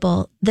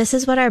capable. This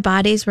is what our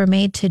bodies were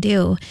made to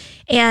do.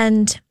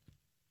 And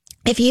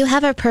if you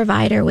have a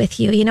provider with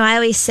you, I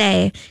always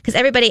say, because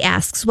everybody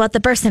asks, well, at the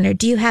birth center,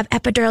 do you have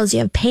epidurals? Do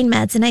you have pain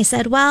meds? And I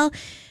said, well,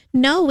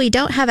 no, we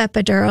don't have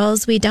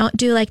epidurals. We don't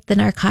do like the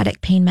narcotic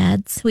pain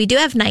meds. We do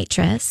have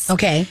nitrous.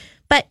 Okay.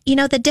 But,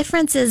 the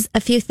difference is a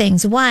few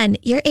things. One,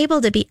 you're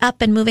able to be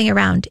up and moving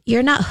around.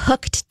 You're not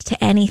hooked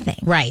to anything.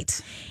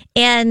 Right.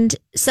 And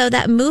so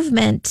that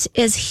movement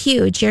is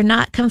huge. You're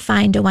not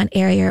confined to one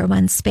area or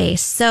one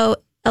space. So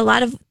a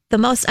lot of the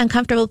most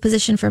uncomfortable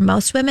position for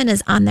most women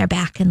is on their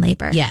back in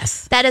labor.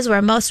 Yes. That is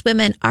where most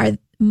women are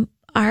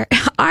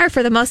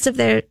for the most of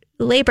their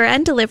labor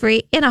and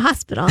delivery in a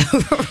hospital.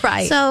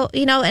 Right. So,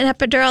 an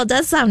epidural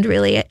does sound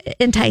really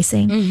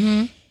enticing.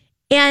 Mm-hmm.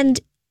 And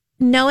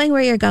knowing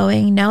where you're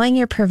going, knowing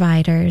your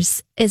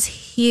providers is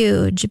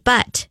huge.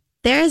 But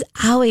there's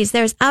always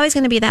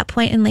going to be that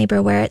point in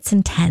labor where it's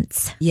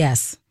intense.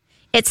 Yes.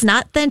 It's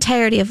not the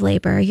entirety of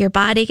labor. Your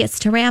body gets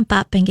to ramp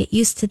up and get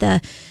used to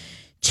the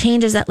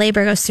changes that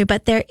labor goes through.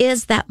 But there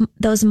is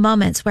those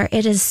moments where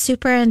it is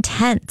super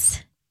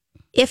intense.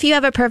 If you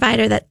have a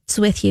provider that's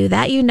with you,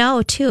 that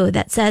too,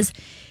 that says,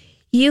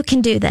 you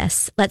can do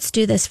this. Let's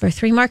do this for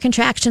 3 more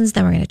contractions.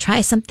 Then we're going to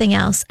try something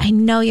else. I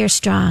know you're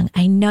strong.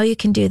 I know you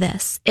can do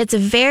this. It's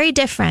very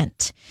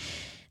different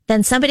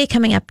than somebody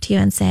coming up to you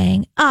and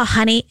saying, oh,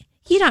 honey,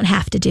 you don't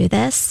have to do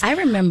this. I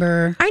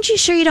remember. Aren't you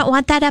sure you don't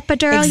want that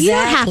epidural? Exactly. You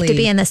don't have to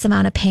be in this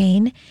amount of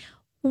pain.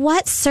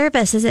 What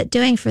service is it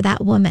doing for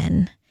that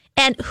woman?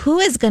 And who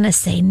is going to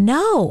say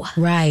no?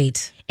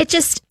 Right. It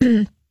just,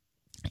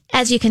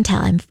 as you can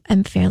tell,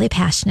 I'm fairly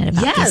passionate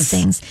about these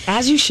things.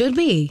 As you should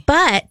be.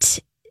 But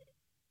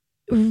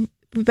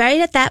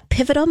right at that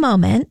pivotal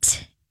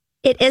moment,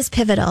 it is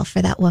pivotal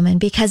for that woman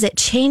because it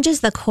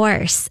changes the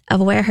course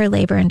of where her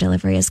labor and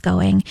delivery is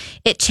going.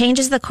 It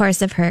changes the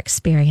course of her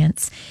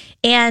experience.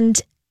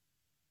 And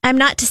I'm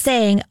not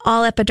saying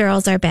all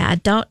epidurals are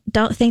bad.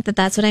 Don't think that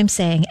that's what I'm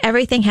saying.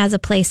 Everything has a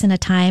place and a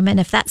time. And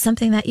if that's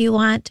something that you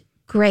want,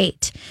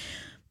 great.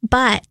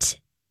 But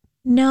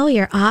know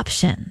your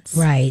options.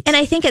 Right. And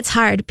I think it's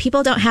hard.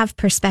 People don't have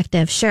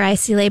perspective. Sure, I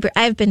see labor.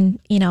 I've been,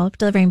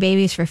 delivering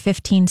babies for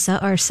 15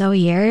 or so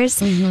years.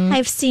 Mm-hmm.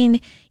 I've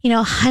seen,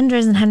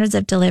 hundreds and hundreds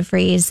of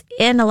deliveries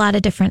in a lot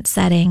of different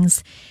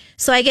settings.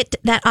 So I get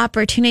that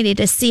opportunity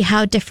to see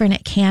how different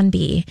it can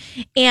be.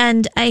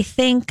 And I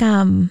think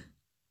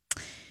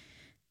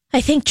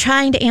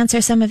trying to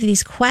answer some of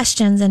these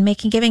questions and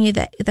giving you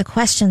the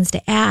questions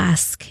to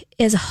ask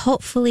is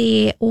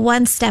hopefully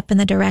one step in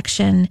the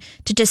direction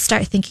to just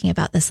start thinking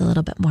about this a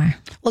little bit more.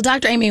 Well,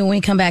 Dr. Amy, when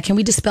we come back, can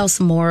we dispel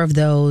some more of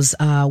those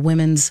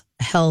women's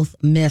health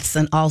myths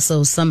and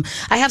also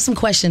I have some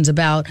questions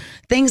about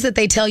things that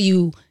they tell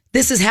you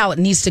this is how it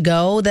needs to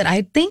go, that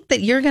I think that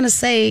you're going to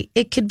say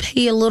it could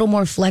be a little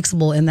more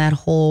flexible in that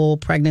whole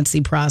pregnancy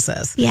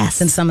process. Yes.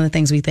 Than some of the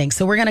things we think.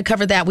 So we're going to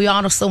cover that. We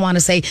also want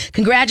to say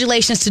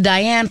congratulations to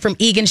Diane from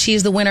Egan. She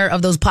is the winner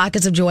of those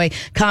Pockets of Joy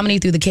Comedy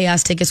Through the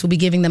Chaos tickets. We'll be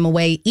giving them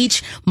away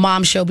each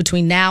mom show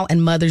between now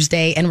and Mother's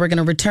Day. And we're going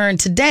to return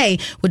today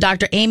with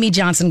Dr. Amy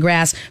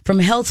Johnson-Grass from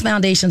Health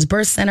Foundation's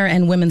Birth Center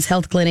and Women's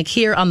Health Clinic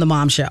here on The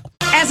Mom Show.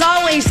 As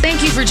always,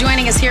 thank you for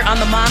joining us here on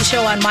The Mom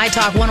Show on My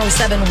Talk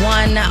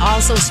 1071.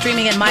 Also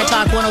streaming at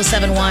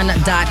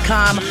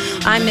mytalk1071.com.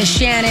 I'm Miss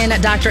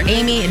Shannan. Dr.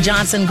 Amy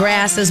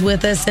Johnson-Grass is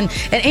with us. And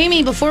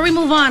Amy, before we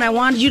move on, I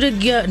wanted you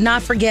to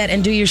not forget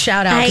and do your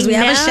shout out because we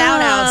have a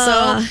shout out.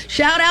 So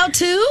shout out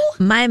to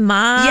my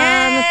mom,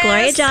 yes.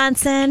 Gloria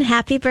Johnson.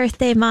 Happy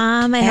birthday,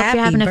 Mom. I hope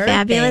you're having a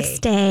fabulous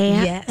day.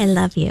 Yes. I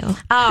love you.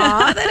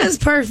 Oh, that is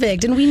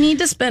perfect. And we need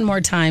to spend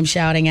more time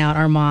shouting out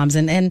our moms.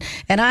 And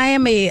I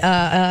am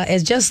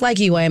as just like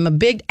you, I am a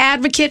big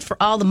advocate for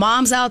all the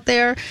moms out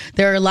there.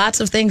 There are lots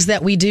of things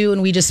that we do, and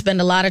we just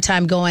spend a lot of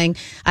time going,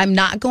 I'm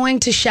not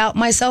going to shout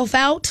myself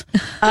out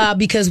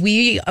because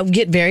we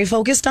get very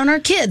focused on our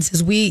kids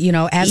as we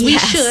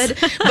should.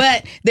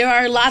 But there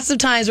are lots of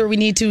times where we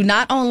need to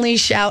not only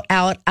shout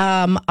out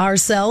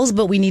ourselves,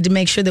 but we need to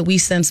make sure that we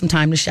spend some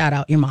time to shout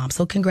out your mom.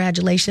 So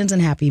congratulations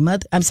and happy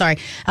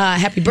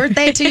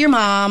birthday to your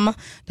mom,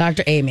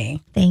 Dr.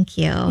 Amy. Thank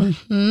you.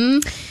 Mm-hmm.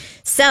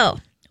 So,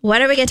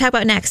 what are we going to talk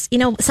about next?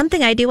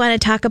 Something I do want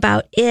to talk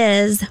about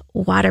is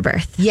water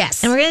birth.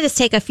 Yes. And we're going to just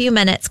take a few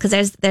minutes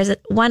because there's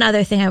one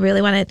other thing I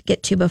really want to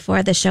get to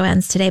before the show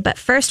ends today. But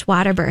first,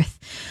 water birth.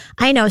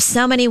 I know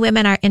so many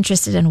women are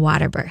interested in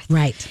water birth.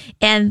 Right.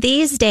 And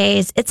these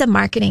days, it's a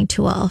marketing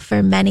tool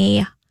for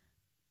many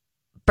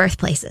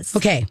birthplaces.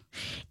 Okay.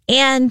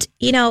 And,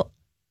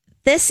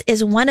 this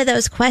is one of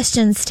those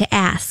questions to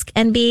ask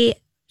and be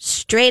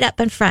straight up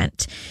in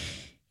front.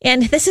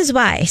 And this is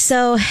why.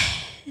 So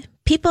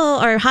people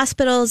or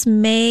hospitals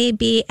may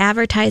be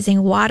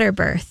advertising water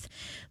birth,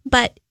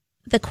 but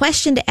the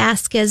question to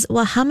ask is,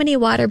 well, how many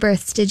water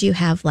births did you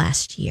have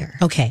last year?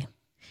 Okay.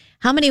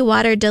 How many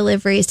water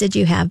deliveries did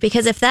you have?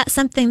 Because if that's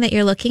something that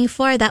you're looking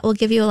for, that will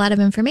give you a lot of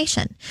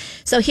information.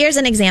 So here's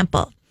an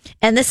example.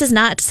 And this is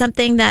not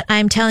something that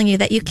I'm telling you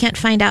that you can't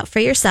find out for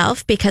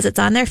yourself because it's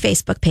on their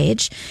Facebook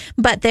page.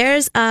 But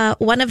there's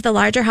one of the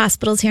larger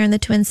hospitals here in the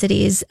Twin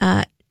Cities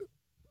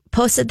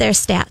posted their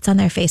stats on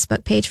their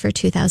Facebook page for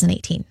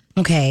 2018.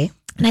 Okay.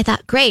 And I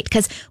thought, great,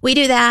 because we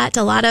do that.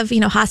 A lot of,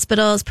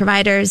 hospitals,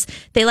 providers,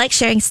 they like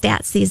sharing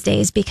stats these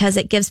days because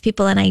it gives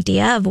people an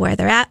idea of where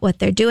they're at, what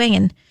they're doing,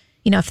 and,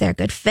 if they're a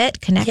good fit,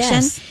 connection.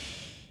 Yes.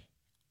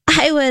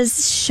 I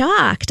was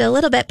shocked a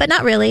little bit, but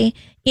not really.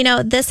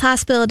 This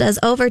hospital does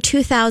over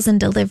 2,000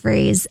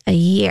 deliveries a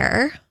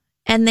year.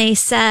 And they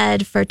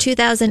said for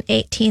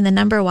 2018, the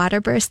number of water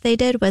births they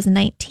did was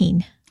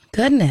 19.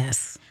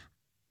 Goodness.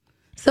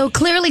 So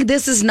clearly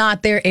this is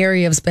not their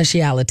area of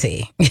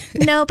speciality.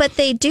 No, but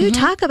they do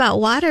talk about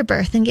water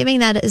birth and giving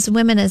that as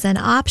women as an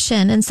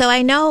option. And so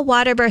I know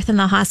water birth in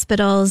the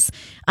hospitals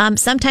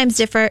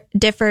sometimes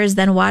differs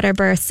than water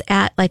births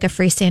at like a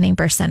freestanding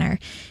birth center.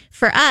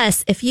 For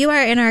us, if you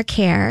are in our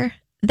care,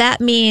 that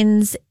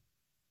means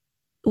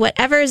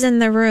whatever's in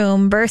the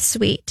room, birth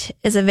suite,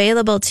 is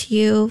available to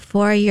you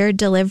for your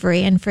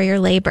delivery and for your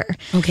labor.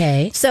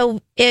 Okay.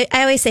 So I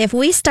always say, if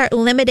we start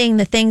limiting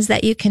the things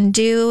that you can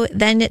do,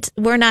 then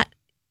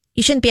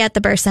you shouldn't be at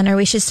the birth center.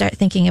 We should start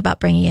thinking about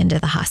bringing you into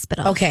the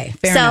hospital. Okay,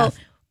 fair enough. So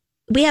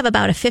we have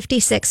about a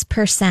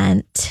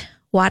 56%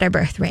 water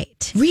birth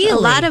rate. Really? A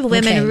lot of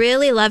women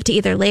really love to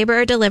either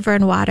labor or deliver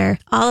in water.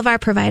 All of our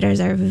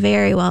providers are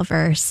very well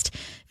versed,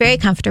 very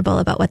comfortable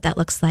about what that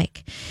looks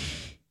like.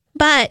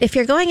 But if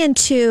you're going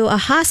into a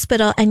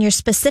hospital and you're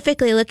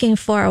specifically looking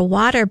for a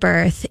water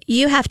birth,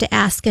 you have to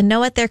ask and know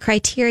what their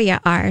criteria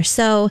are.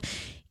 So,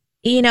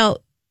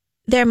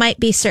 there might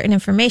be certain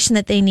information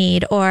that they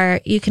need, or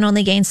you can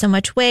only gain so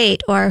much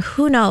weight, or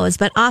who knows.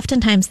 But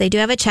oftentimes they do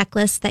have a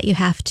checklist that you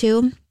have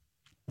to,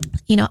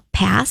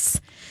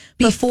 pass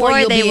before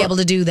you'll be able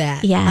to do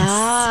that. Yes.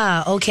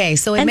 Ah, okay.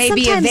 So it may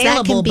be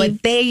available,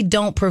 but they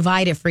don't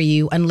provide it for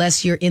you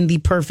unless you're in the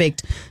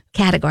perfect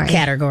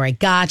category.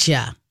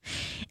 Gotcha.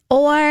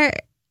 Or,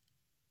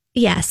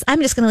 yes,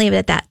 I'm just going to leave it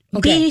at that.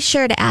 Okay. Be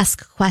sure to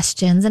ask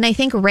questions. And I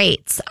think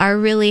rates are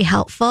really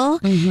helpful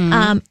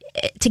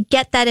to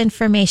get that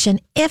information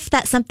if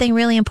that's something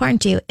really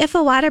important to you. If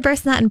a water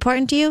birth's not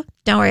important to you,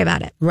 don't worry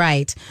about it.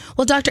 Right.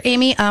 Well, Dr.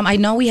 Amy, I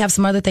know we have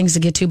some other things to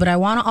get to, but I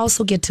want to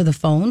also get to the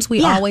phones.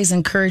 We always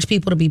encourage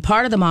people to be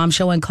part of the Mom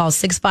Show and call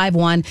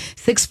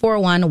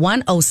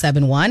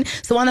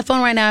 651-641-1071. So on the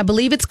phone right now, I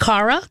believe it's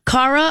Cara.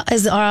 Cara,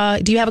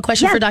 do you have a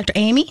question for Dr.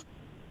 Amy?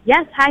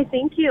 Yes, hi,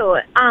 thank you.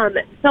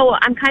 So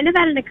I'm kind of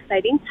at an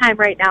exciting time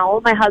right now.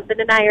 My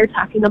husband and I are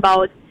talking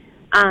about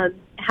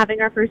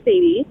having our first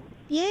baby.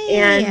 Yay.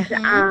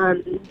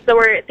 And so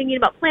we're thinking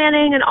about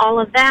planning and all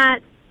of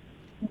that.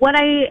 What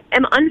I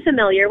am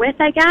unfamiliar with,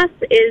 I guess,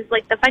 is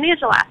like the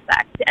financial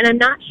aspect. And I'm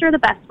not sure the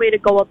best way to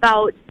go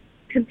about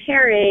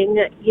comparing,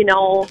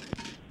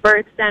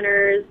 birth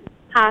centers,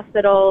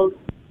 hospitals,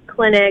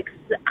 clinics,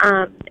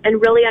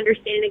 and really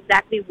understanding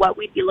exactly what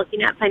we'd be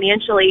looking at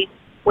financially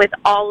with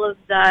all of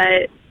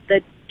the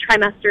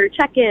trimester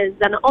check-ins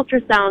and the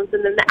ultrasounds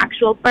and then the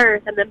actual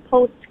birth and then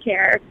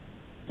post-care.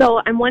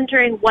 So I'm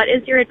wondering, what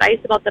is your advice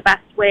about the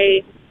best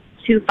way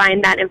to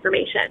find that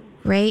information?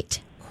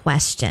 Great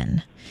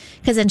question.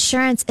 Because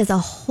insurance is a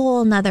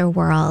whole nother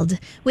world.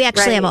 We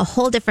actually have a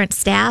whole different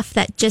staff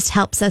that just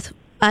helps us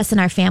and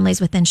our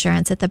families with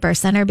insurance at the birth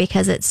center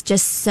because it's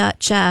just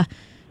such a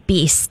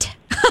beast.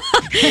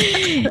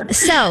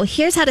 So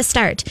here's how to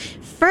start.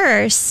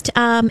 First,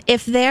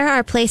 if there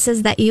are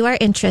places that you are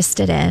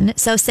interested in,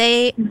 so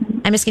say,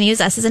 I'm just going to use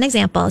us as an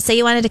example. Say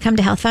you wanted to come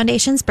to Health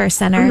Foundation's birth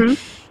center.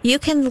 You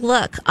can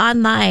look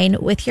online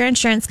with your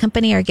insurance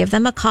company or give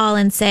them a call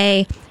and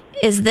say,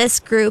 is this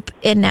group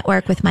in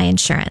network with my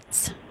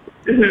insurance?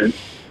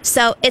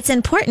 So it's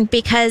important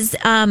because,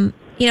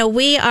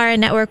 we are a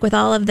network with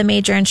all of the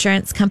major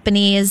insurance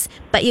companies,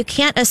 but you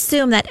can't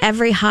assume that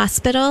every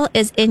hospital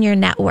is in your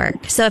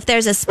network. So if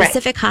there's a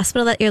specific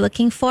hospital that you're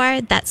looking for,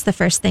 that's the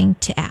first thing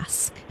to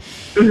ask.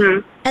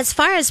 As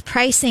far as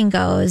pricing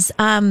goes,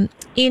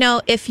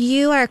 if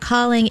you are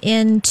calling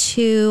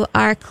into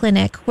our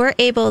clinic, we're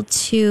able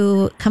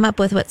to come up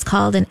with what's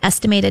called an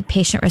estimated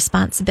patient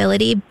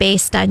responsibility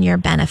based on your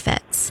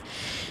benefits.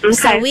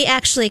 So we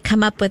actually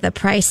come up with a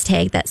price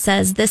tag that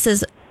says this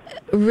is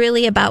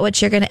really about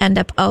what you're going to end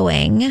up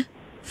owing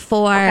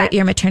for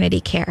your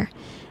maternity care.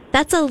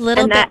 That's a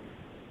little bit...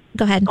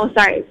 Go ahead. Oh,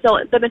 sorry. So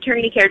the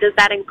maternity care, does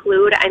that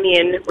include,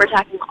 we're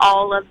talking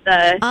all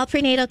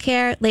prenatal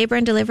care, labor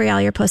and delivery, all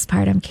your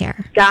postpartum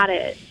care. Got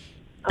it.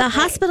 The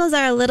hospitals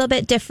are a little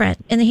bit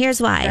different, and here's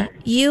why.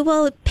 You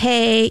will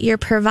pay your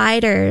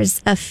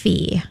providers a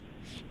fee.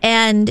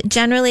 And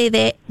generally,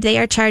 they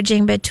are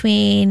charging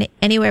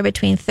anywhere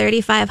between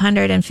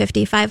 $3,500 and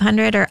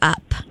 $5,500 or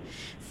up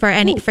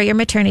for your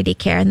maternity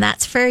care, and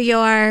that's for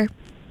your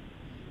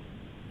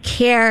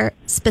care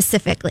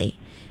specifically.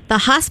 The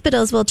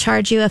hospitals will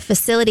charge you a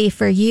facility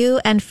for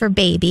you and for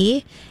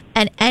baby,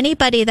 and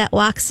anybody that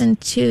walks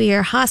into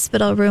your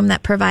hospital room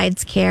that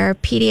provides care,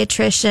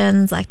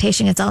 pediatricians,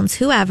 lactation consultants,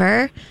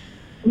 whoever,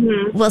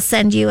 will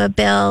send you a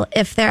bill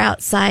if they're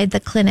outside the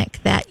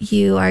clinic that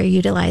you are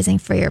utilizing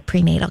for your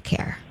prenatal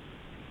care.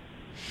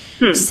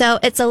 So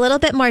it's a little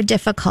bit more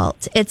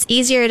difficult. It's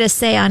easier to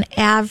say on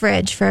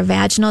average for a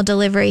vaginal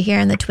delivery here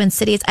in the Twin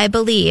Cities, I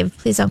believe,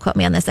 please don't quote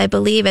me on this, I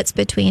believe it's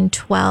between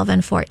 $12,000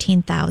 and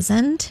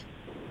 $14,000.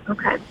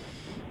 Okay.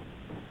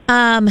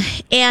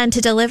 And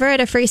to deliver at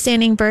a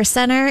freestanding birth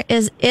center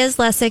is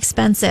less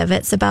expensive.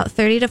 It's about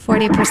 30 to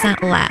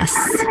 40% less.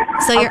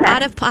 So your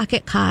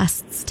out-of-pocket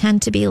costs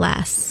tend to be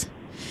less.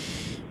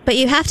 But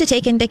you have to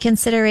take into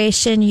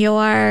consideration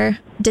your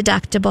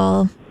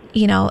deductible.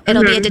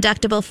 It'll be a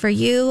deductible for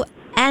you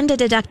and a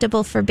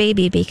deductible for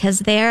baby because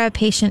they're a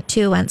patient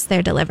too once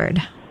they're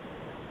delivered.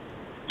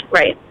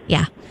 Right.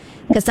 Yeah.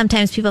 Because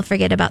sometimes people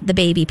forget about the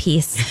baby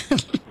piece.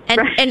 And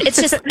and it's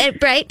just,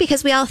 right?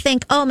 Because we all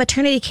think, oh,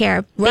 maternity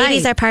care.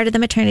 Babies are part of the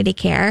maternity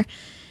care.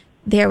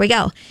 There we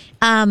go.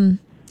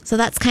 So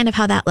that's kind of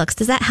how that looks.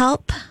 Does that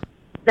help?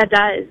 That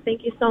does.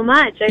 Thank you so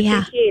much. I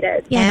appreciate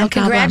it. Yeah, and no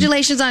problem.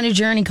 congratulations on your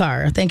journey,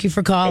 Car. Thank you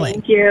for calling.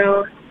 Thank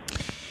you.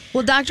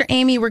 Well, Dr.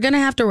 Amy, we're going to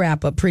have to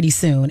wrap up pretty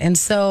soon. And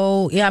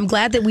so, yeah, I'm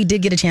glad that we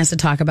did get a chance to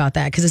talk about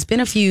that because it's been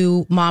a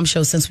few mom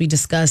shows since we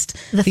discussed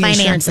the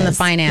insurance and the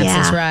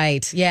finances,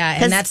 right?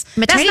 Yeah, and that's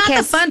not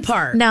the fun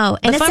part. No.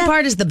 And the fun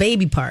part is the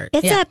baby part.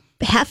 It's a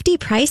hefty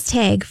price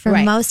tag for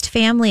most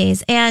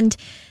families. And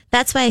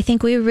that's why I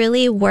think we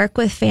really work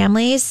with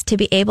families to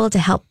be able to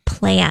help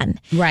plan.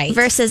 Right.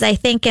 Versus I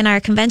think in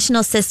our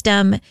conventional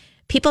system,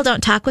 people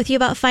don't talk with you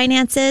about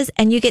finances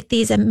and you get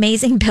these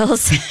amazing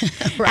bills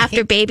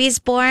after baby's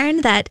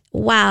born that,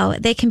 wow,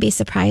 they can be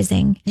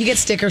surprising. You get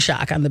sticker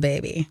shock on the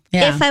baby.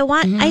 Yeah. If I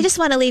want, I just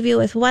want to leave you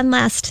with one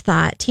last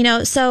thought.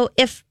 So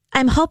if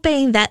I'm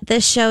hoping that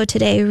this show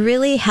today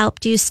really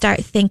helped you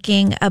start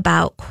thinking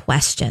about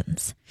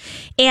questions.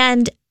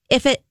 And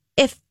if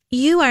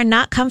you are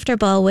not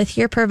comfortable with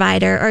your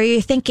provider or you're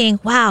thinking,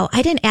 wow,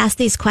 I didn't ask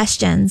these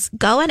questions,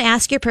 go and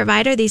ask your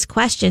provider these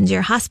questions,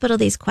 your hospital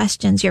these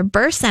questions, your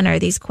birth center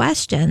these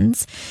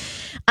questions.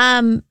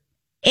 And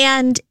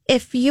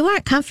if you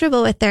aren't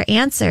comfortable with their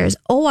answers,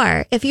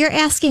 or if you're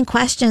asking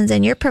questions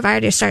and your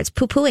provider starts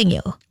poo-pooing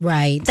you,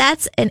 right,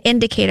 that's an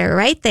indicator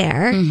right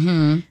there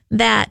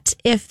that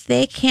if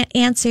they can't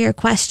answer your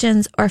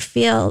questions or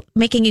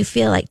making you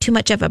feel like too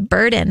much of a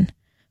burden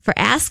for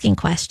asking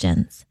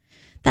questions,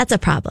 that's a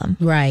problem.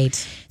 Right.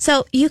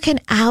 So you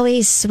can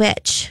always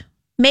switch.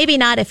 Maybe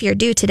not if you're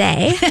due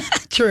today.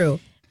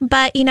 True.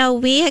 But,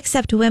 we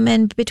accept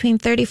women between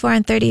 34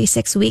 and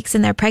 36 weeks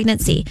in their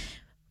pregnancy.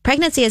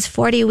 Pregnancy is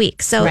 40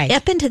 weeks. So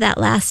up into that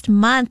last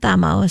month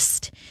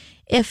almost,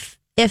 if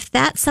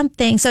that's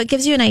something, so it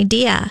gives you an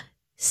idea.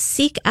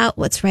 Seek out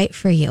what's right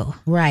for you.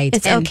 Right.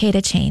 It's okay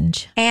to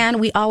change. And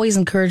we always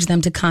encourage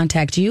them to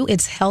contact you.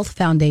 It's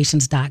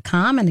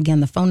healthfoundations.com. And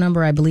again, the phone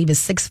number, I believe, is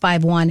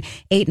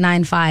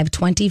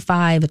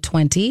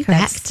 651-895-2520. Correct.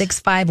 That's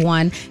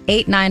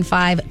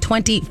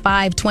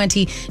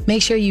 651-895-2520.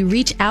 Make sure you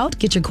reach out,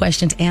 get your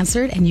questions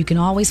answered, and you can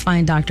always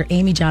find Dr.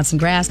 Amy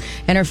Johnson-Grass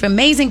and her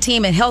amazing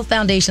team at Health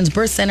Foundations,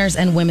 Birth Centers,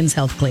 and Women's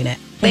Health Clinic.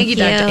 Thank you,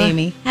 Dr.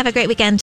 Amy. Have a great weekend.